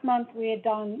past month, we have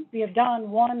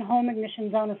done one home ignition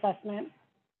zone assessment,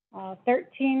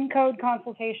 13 code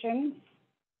consultations,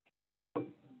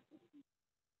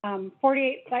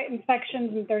 48 site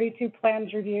inspections, and 32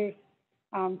 plans reviews.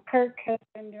 Kirk has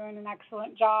been doing an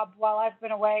excellent job while I've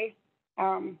been away,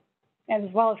 and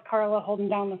as well as Carla holding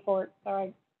down the fort. So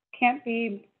I couldn't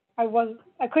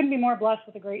be more blessed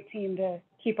with a great team to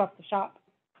keep up the shop.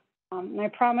 And I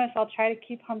promise I'll try to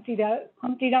keep Humpty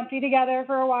Dumpty together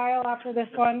for a while after this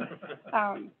one.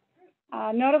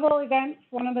 Notable events,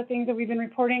 one of the things that we've been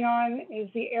reporting on is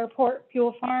the airport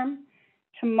fuel farm.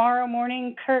 Tomorrow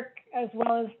morning, Kirk, as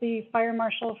well as the fire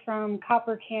marshal from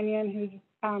Copper Canyon,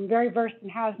 who's very versed in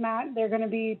hazmat, they're going to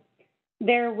be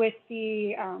there with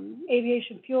the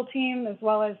aviation fuel team as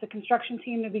well as the construction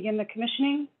team to begin the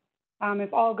commissioning.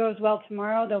 If all goes well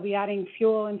tomorrow, they'll be adding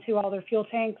fuel into all their fuel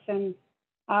tanks, and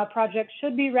project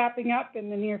should be wrapping up in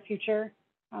the near future.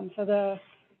 So the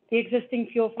existing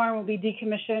fuel farm will be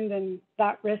decommissioned, and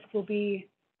that risk will be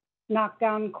knocked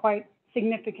down quite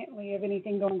significantly of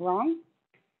anything going wrong.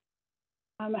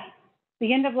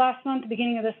 The end of last month, the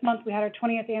beginning of this month, we had our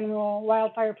 20th annual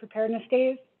wildfire preparedness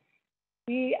days.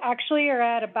 We actually are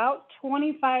at about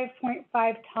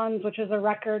 25.5 tons, which is a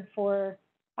record for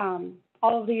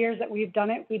all of the years that we've done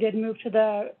it. We did move to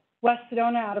the West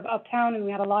Sedona out of Uptown, and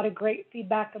we had a lot of great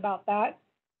feedback about that.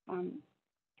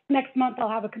 Next month, I'll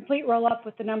have a complete roll-up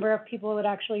with the number of people that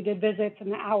actually did visits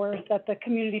and the hours that the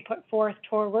community put forth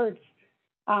towards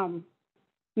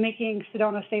making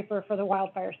Sedona safer for the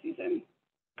wildfire season.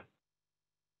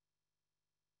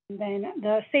 And then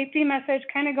the safety message,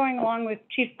 kind of going along with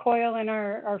Chief Coyle and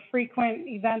our frequent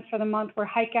events for the month were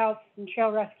hike-outs and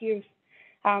trail rescues,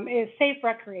 is safe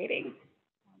recreating.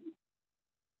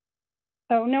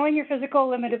 So knowing your physical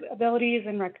limited abilities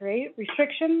and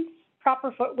restrictions,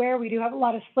 proper footwear. We do have a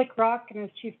lot of slick rock, and as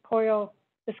Chief Coyle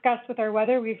discussed with our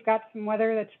weather, we've got some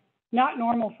weather that's not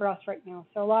normal for us right now.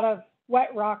 So a lot of wet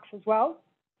rocks as well.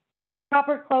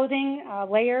 Proper clothing,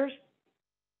 layers,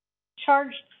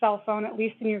 charged cell phone, at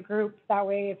least in your group. That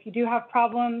way, if you do have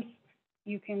problems,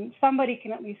 somebody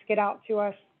can at least get out to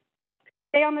us.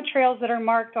 Stay on the trails that are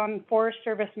marked on Forest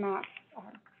Service maps.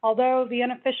 Although the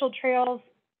unofficial trails,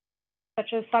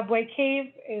 such as Subway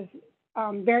Cave, is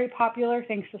very popular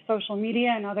thanks to social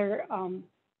media and other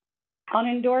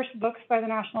unendorsed books by the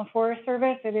National Forest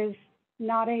Service, it is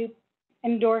not a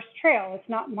endorsed trail. It's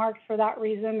not marked for that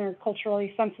reason. There are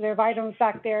culturally sensitive items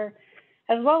back there,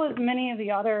 as well as many of the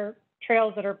other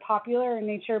trails that are popular in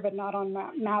nature but not on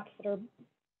maps that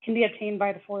can be obtained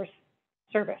by the Forest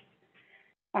Service.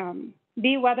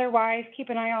 Be weather-wise, keep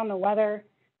an eye on the weather.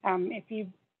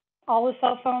 All the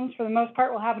cell phones, for the most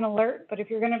part, will have an alert, but if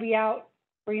you're going to be out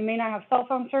where you may not have cell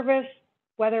phone service,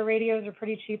 weather radios are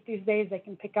pretty cheap these days. They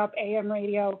can pick up AM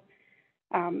radio.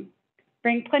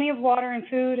 Bring plenty of water and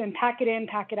food and pack it in,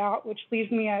 pack it out, which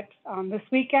leaves me at this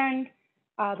weekend.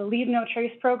 The Leave No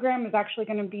Trace program is actually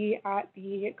going to be at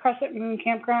the Crescent Moon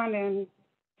Campground in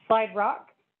Slide Rock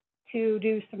to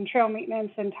do some trail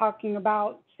maintenance and talking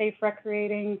about safe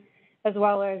recreating as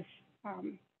well as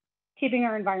keeping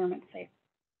our environment safe.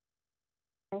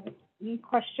 So, any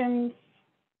questions?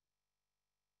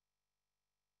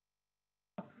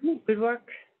 Good work.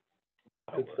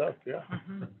 Good stuff, yeah.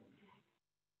 Mm-hmm.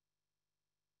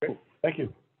 Great, thank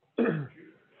you.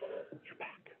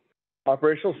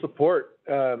 Operational support.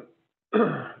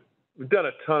 We've done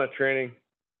a ton of training.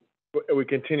 We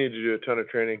continue to do a ton of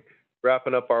training,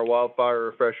 wrapping up our wildfire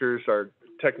refreshers, our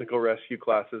technical rescue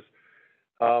classes.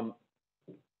 Our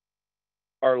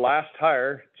last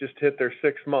hire just hit their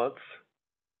 6 months,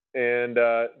 and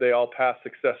they all passed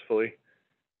successfully.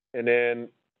 And then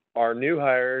our new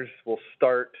hires will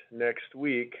start next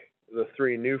week, the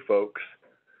 3 new folks.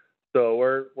 So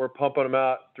we're pumping them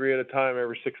out 3 at a time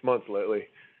every 6 months lately.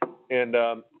 And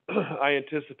I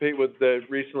anticipate with the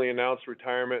recently announced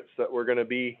retirements that we're going to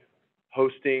be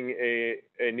hosting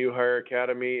a new hire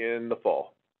academy in the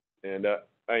fall. And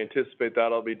I anticipate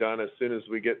that'll be done as soon as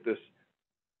we get this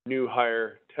new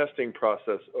hire testing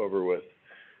process over with,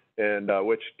 and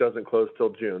which doesn't close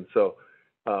till June. So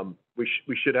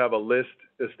we should have a list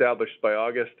established by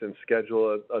August and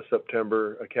schedule a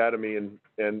September academy.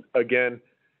 And again,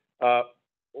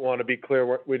 want to be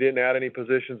clear, we didn't add any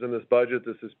positions in this budget.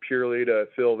 This is purely to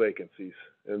fill vacancies.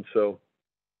 And so,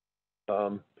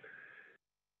 and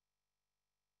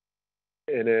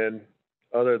then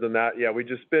other than that, yeah, we've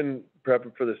just been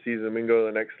prepping for the season. We can go to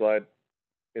the next slide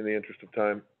in the interest of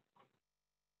time.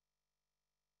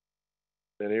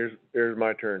 And here's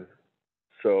my turn.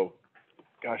 So,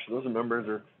 gosh, those numbers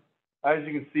are, as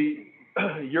you can see,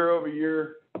 year over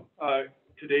year,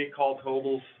 today call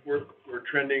totals, we're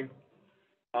trending.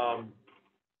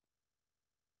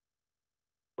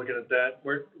 Looking at that,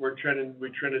 we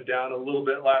trended down a little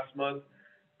bit last month,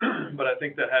 but I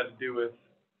think that had to do with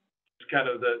just kind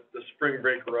of the spring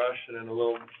break rush and then a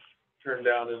little turn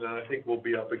down, and then I think we'll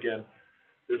be up again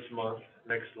this month.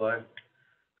 Next slide.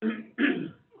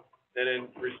 And then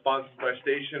responses by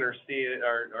station are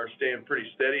staying pretty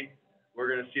steady. We're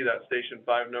going to see that Station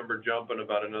 5 number jump in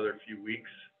about another few weeks,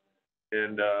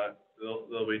 and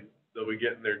they'll be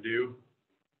getting their due.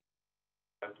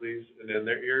 Please, and then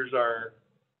here's our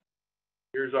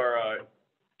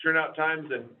turnout times,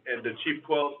 and to Chief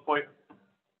Coyle's point,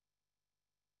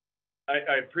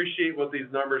 I appreciate what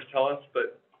these numbers tell us,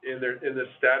 but in this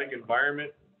static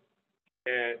environment,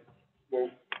 and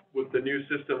with the new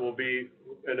system, we'll be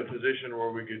in a position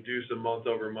where we could do some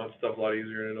month-over-month stuff a lot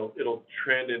easier, and it'll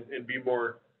trend and be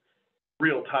more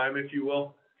real time, if you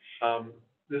will.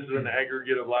 This is an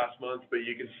aggregate of last month, but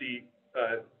you can see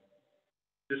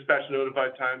dispatch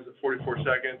notified times at 44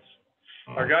 seconds,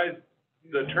 Our guys,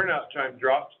 the turnout time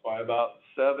dropped by about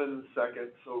 7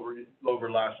 seconds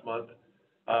over last month,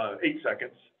 8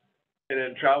 seconds. And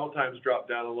then travel times dropped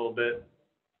down a little bit.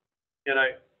 And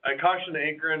I caution to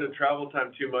anchor into travel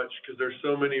time too much because there's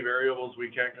so many variables we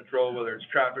can't control, whether it's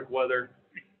traffic, weather.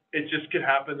 It just could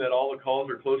happen that all the calls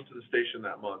are close to the station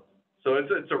that month. So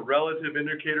it's a relative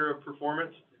indicator of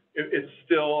performance. It's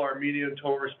still, our median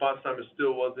total response time is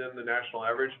still within the national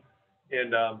average.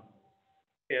 And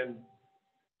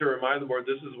to remind the board,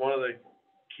 this is one of the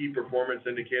key performance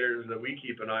indicators that we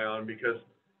keep an eye on, because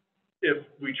if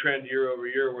we trend year over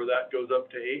year where that goes up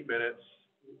to 8 minutes,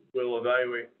 we'll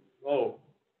evaluate,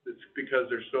 it's because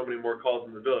there's so many more calls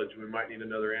in the village, we might need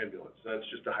another ambulance. That's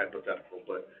just a hypothetical,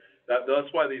 but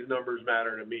that's why these numbers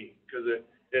matter to me, because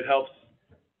it helps.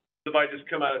 If I just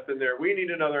come out of thin there, we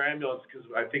need another ambulance because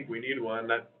I think we need one,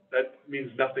 that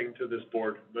means nothing to this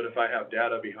board. But if I have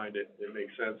data behind it, it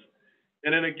makes sense.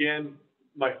 And then again,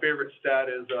 my favorite stat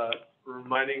is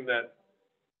reminding that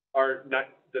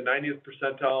the 90th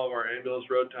percentile of our ambulance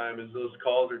road time is those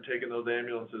calls are taking those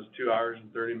ambulances 2 hours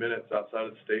and 30 minutes outside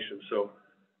of the station. So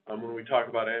when we talk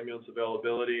about ambulance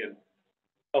availability and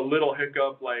a little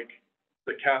hiccup like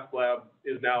the cath lab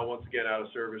is now once again out of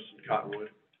service in Cottonwood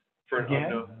for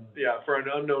an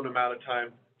unknown amount of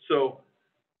time. So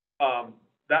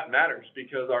that matters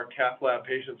because our cath lab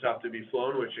patients have to be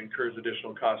flown, which incurs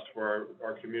additional cost for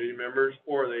our community members,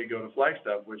 or they go to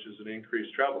Flagstaff, which is an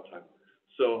increased travel time.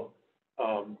 So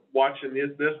watching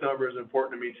this number is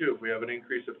important to me too. If we have an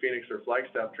increase of Phoenix or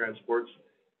Flagstaff transports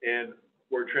and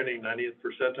we're trending 90th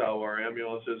percentile, our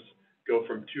ambulances go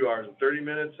from 2 hours and 30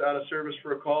 minutes out of service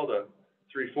for a call to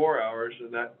 3-4 hours,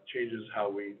 and that changes how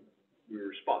we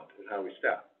respond and how we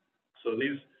staff. So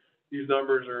these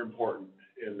numbers are important,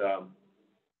 and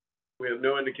we have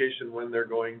no indication when they're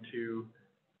going to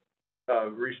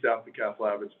restaff the cath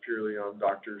lab. It's purely on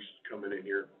doctors coming in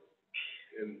here.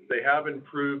 And they have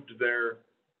improved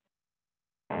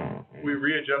we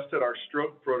readjusted our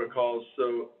stroke protocols,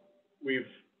 so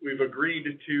we've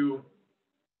agreed to,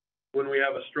 when we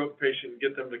have a stroke patient,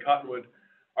 get them to Cottonwood,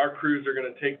 our crews are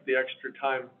gonna take the extra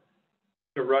time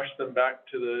to rush them back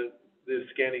to the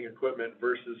scanning equipment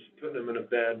versus putting them in a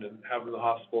bed and having the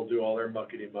hospital do all their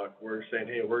muckety-muck. We're saying,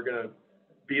 hey, we're gonna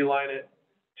beeline it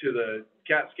to the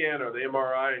CAT scan or the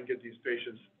MRI and get these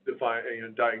patients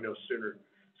diagnosed sooner.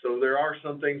 So there are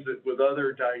some things that with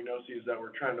other diagnoses that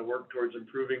we're trying to work towards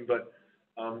improving, but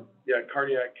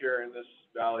cardiac care in this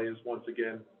valley is once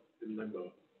again in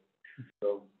limbo.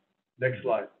 So next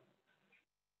slide.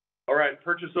 All right,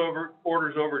 purchase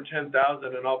orders over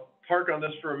 10,000, and I'll park on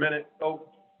this for a minute. So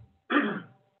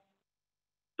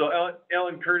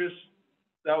Alan Curtis,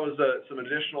 that was some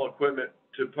additional equipment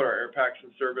to put our air packs in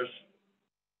service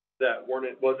that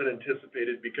wasn't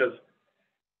anticipated because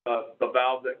the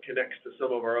valve that connects to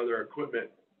some of our other equipment,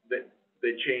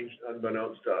 they changed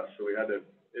unbeknownst to us. So we had to,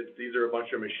 these are a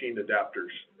bunch of machined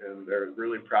adapters, and they're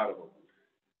really proud of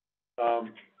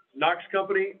them. Knox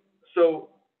Company, so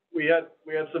we had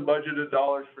some budgeted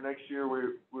dollars for next year.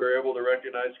 We were able to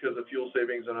recognize, because of fuel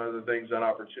savings and other things, an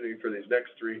opportunity for these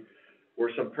next three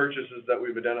were some purchases that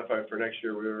we've identified for next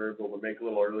year we were able to make a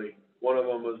little early. One of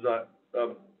them was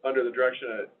under the direction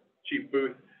of Chief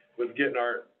Booth, was getting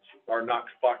our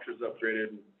Knox boxes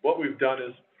upgraded. What we've done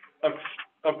is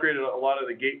upgraded a lot of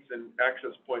the gates and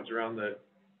access points around the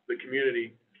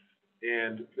community,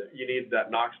 and you need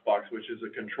that Knox box, which is a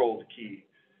controlled key.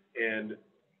 And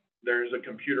there's a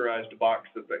computerized box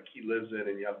that key lives in,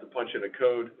 and you have to punch in a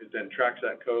code. It then tracks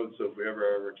that code, so if we ever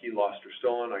have our key lost or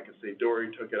stolen, I can say,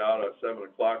 Dory took it out at 7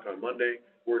 o'clock on Monday.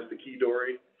 Where's the key,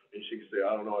 Dory? And she can say,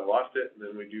 I don't know, I lost it, and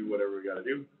then we do whatever we gotta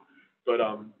do. But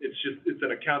it's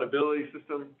an accountability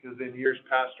system, because in years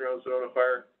past around Sedona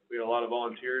Fire, we had a lot of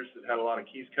volunteers that had a lot of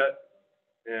keys cut,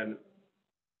 and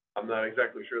I'm not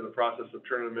exactly sure the process of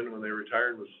turning them in when they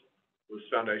retired was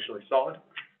foundationally solid.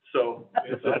 So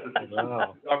it's an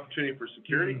opportunity for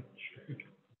security.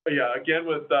 But yeah, again,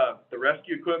 with the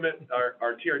rescue equipment,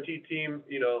 our TRT team,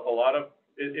 a lot of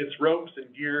it's ropes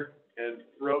and gear, and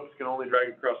ropes can only drag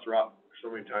across the rock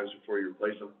so many times before you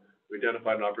replace them. We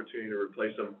identified an opportunity to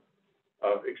replace them.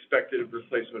 Expected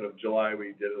replacement of July,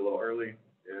 we did it a little early,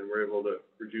 and we're able to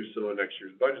reduce some of next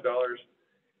year's budget dollars.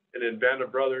 And then Band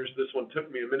of Brothers, this one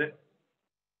took me a minute,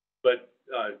 but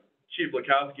Chief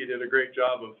Lakowski did a great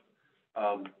job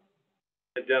of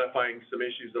identifying some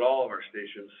issues at all of our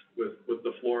stations with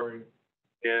the flooring.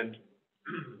 And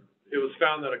it was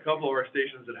found that a couple of our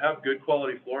stations that have good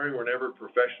quality flooring were never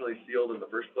professionally sealed in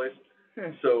the first place.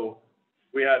 So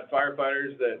we had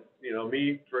firefighters that,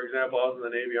 me, for example, I was in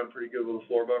the Navy, I'm pretty good with a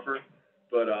floor buffer,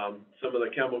 but, some of the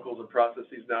chemicals and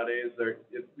processes nowadays,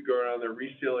 if we go around, they're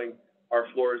resealing our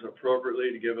floors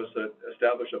appropriately to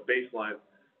establish a baseline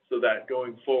so that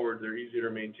going forward, they're easier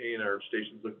to maintain, our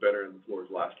stations look better, and the floors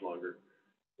last longer.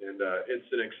 And,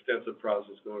 it's an extensive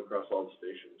process going across all the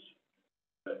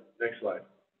stations. Next slide.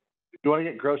 If you wanna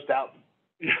get grossed out,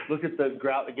 look at the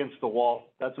grout against the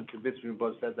wall. That's what convinced me when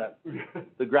Buzz said that.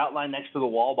 The grout line next to the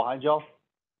wall behind y'all.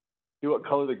 See what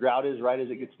color the grout is right as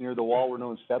it gets near the wall where no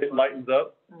one steps It on it? lightens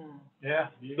up. Yeah.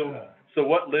 So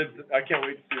what lives, I can't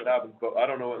wait to see what happens, but I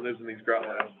don't know what lives in these grout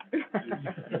lines.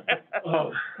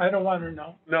 Oh, I don't wanna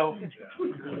know. No.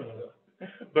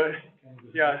 But,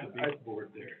 yeah,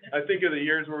 I think of the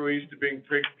years where we used to bring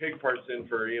pig parts in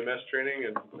for EMS training,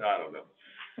 and I don't know.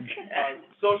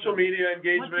 Social media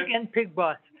engagement. Once again, pig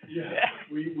boss. Yeah,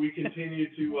 we continue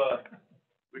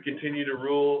to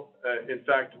rule. In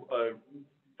fact,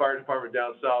 fire department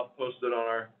down south posted on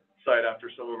our site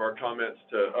after some of our comments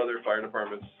to other fire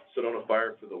departments, Sedona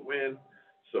Fire for the win.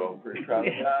 So I'm pretty proud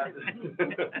of that.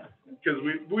 Cause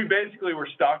we basically were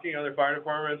stalking other fire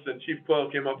departments, and Chief Coyle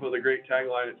came up with a great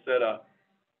tagline. It said,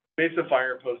 Mesa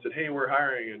Fire posted, "Hey, we're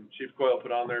hiring," and Chief Coyle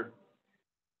put on there,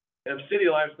 "If city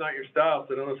life's not your style,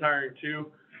 Sedona's hiring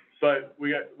too, but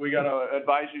we gotta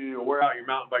advise you to wear out your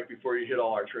mountain bike before you hit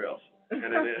all our trails." And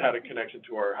then it had a connection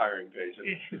to our hiring page.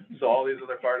 And so all these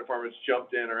other fire departments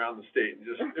jumped in around the state and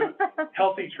just, it was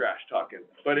healthy trash talking.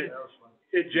 But it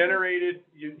generated,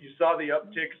 you saw the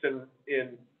upticks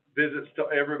in visits to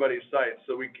everybody's site.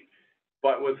 So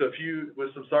but with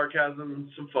some sarcasm,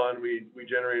 some fun, we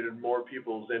generated more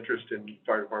people's interest in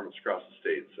fire departments across the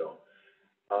state. So,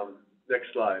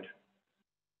 next slide.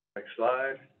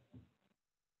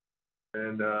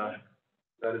 And,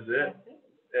 that is it.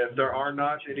 If there are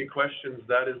not any questions,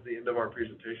 that is the end of our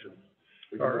presentation.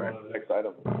 We can All go right. on to the next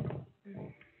item.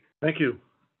 Thank you.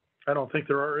 I don't think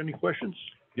there are any questions.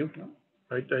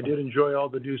 I did enjoy all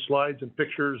the new slides and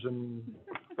pictures and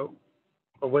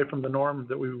away from the norm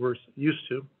that we were used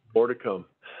to. More to come.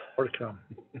 More to come.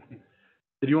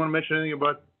 Did you want to mention anything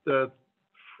about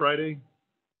Friday?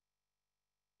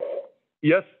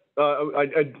 Yes,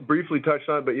 I briefly touched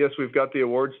on it, but yes, we've got the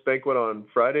awards banquet on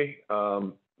Friday.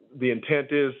 The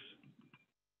intent is,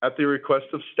 at the request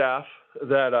of staff,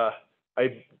 that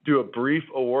I do a brief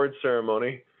award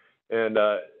ceremony, and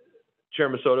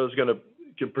Chairman Soto is going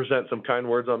to present some kind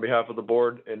words on behalf of the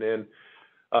board, and then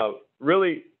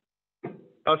really,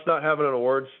 us not having an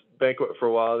awards banquet for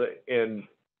a while, and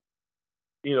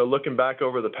looking back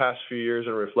over the past few years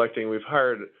and reflecting, we've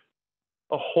hired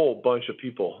a whole bunch of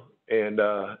people, and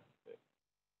the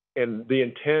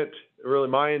intent, really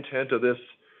my intent of this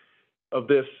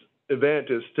event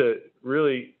is to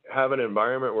really have an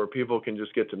environment where people can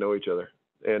just get to know each other,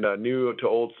 and new to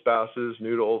old spouses,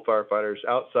 new to old firefighters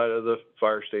outside of the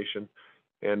fire station,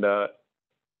 and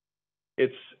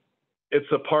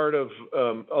it's a part of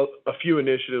a few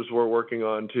initiatives we're working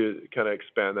on to kind of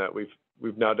expand that.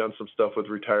 We've now done some stuff with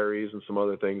retirees and some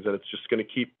other things, and it's just going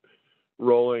to keep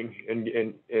rolling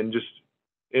and just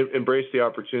embrace the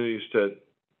opportunities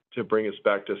to bring us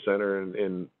back to center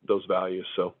and those values.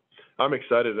 So I'm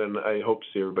excited, and I hope to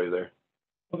see everybody there.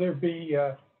 Will there be,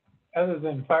 other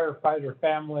than firefighter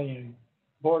family and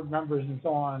board members and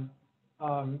so on,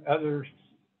 other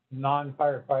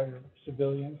non-firefighter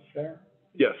civilians there?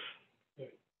 Yes.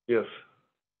 Yes.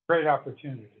 Great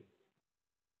opportunity.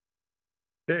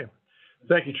 Okay.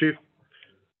 Thank you, Chief.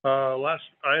 Last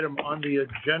item on the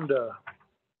agenda.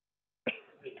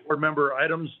 Board member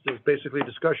items is basically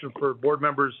discussion for board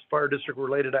members' fire district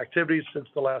related activities since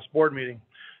the last board meeting.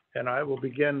 And I will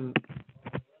begin.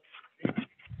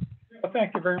 Well,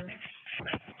 thank you very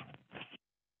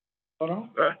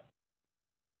much.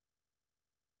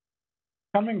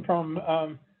 Coming from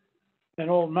an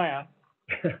old man,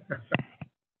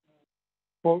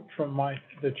 quote from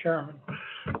the chairman.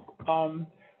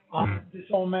 This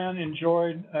old man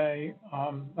enjoyed a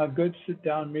good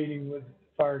sit-down meeting with the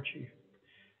fire chief,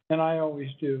 and I always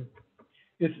do.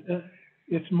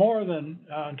 It's more than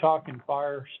talking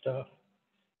fire stuff.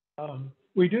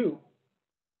 We do,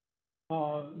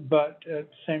 but at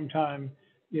the same time,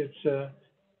 it's a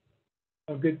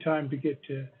good time to get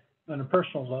to, on a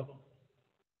personal level,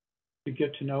 to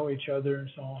get to know each other and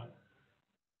so on.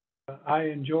 I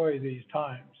enjoy these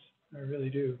times, I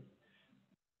really do.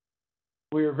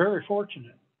 We are very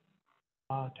fortunate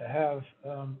to have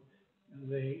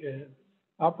the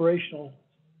operational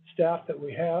staff that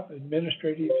we have,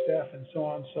 administrative staff and so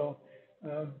on. So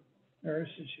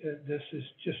this is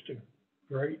just a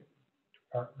great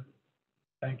department.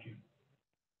 Thank you.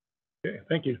 Okay,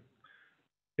 thank you.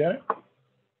 Janet?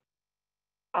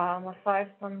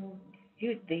 Aside from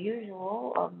the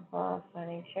usual of,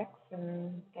 signing checks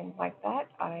and things like that,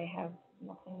 I have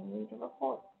nothing new to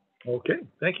report. Okay,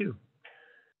 thank you.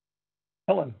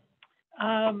 Helen?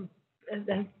 And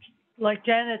like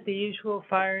Janet, the usual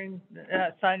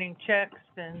signing checks,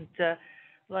 and,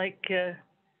 like,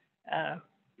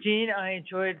 Jean, I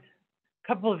enjoyed a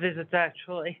couple of visits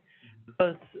actually,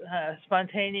 both,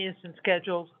 spontaneous and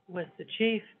scheduled with the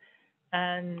chief.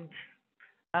 And,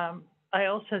 I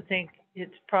also think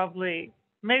it's probably,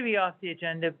 maybe off the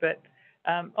agenda, but,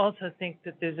 also think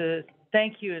that there's a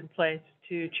thank you in place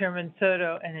to Chairman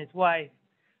Soto and his wife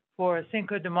for a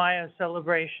Cinco de Mayo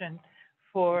celebration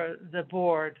for the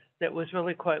board that was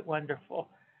really quite wonderful.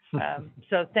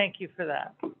 So thank you for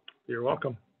that. You're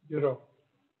welcome. You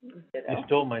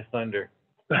stole my thunder.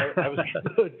 I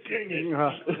was dinging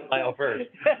Lyle first.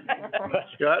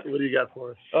 Scott, what do you got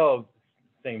for us? Oh,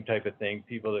 same type of thing.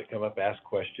 People that come up, ask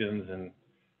questions, and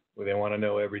they want to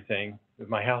know everything. Is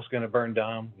my house going to burn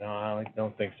down? No, I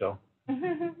don't think so.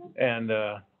 And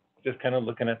just kind of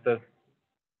looking at the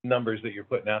numbers that you're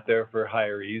putting out there for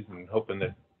hirees and hoping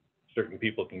that certain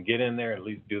people can get in there and at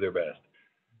least do their best.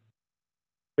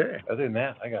 Okay. Other than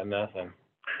that, I got nothing.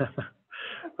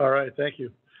 All right, thank you.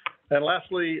 And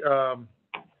lastly,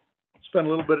 spent a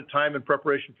little bit of time in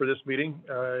preparation for this meeting,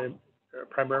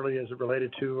 primarily as it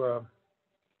related to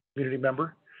community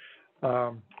member.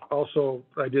 Also,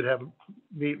 I did have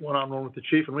meet one-on-one with the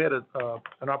chief, and we had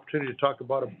an opportunity to talk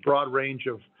about a broad range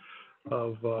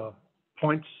of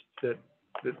points that,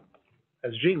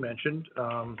 as Jean mentioned,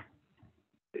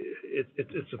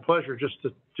 it's a pleasure just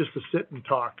to sit and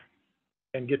talk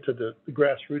and get to the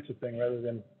grassroots of thing rather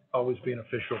than always being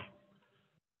official.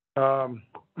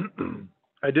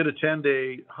 I did attend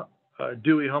a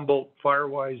Dewey Humboldt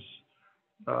Firewise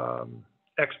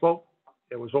Expo.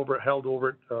 It was held over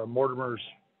at Mortimer's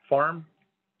farm.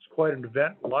 It's quite an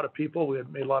event. A lot of people. We had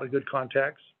made a lot of good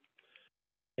contacts,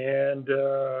 and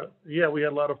yeah, we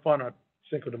had a lot of fun on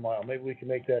Cinco de Mayo. Maybe we can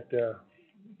make that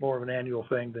more of an annual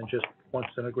thing than just once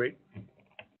in a great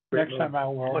Next time I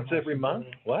will. Once every month?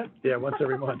 What? Yeah, once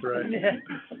every month, right? Yeah.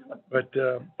 But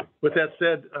with that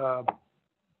said,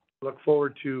 look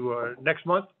forward to next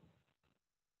month,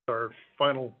 our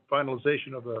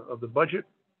finalization of the budget.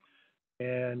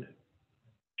 And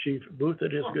Chief Booth,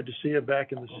 it is good to see you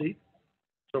back in the seat.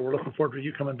 So we're looking forward to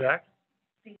you coming back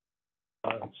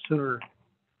sooner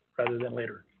rather than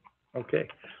later. Okay.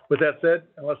 With that said,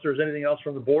 unless there's anything else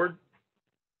from the board,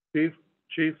 Chief,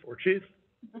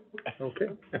 okay,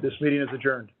 this meeting is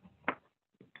adjourned.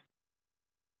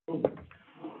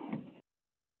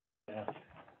 Yeah.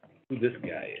 Who this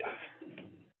guy is.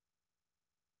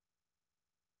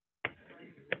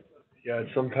 Yeah,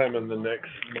 sometime in the next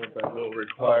month, I will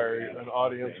require an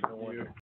audience review.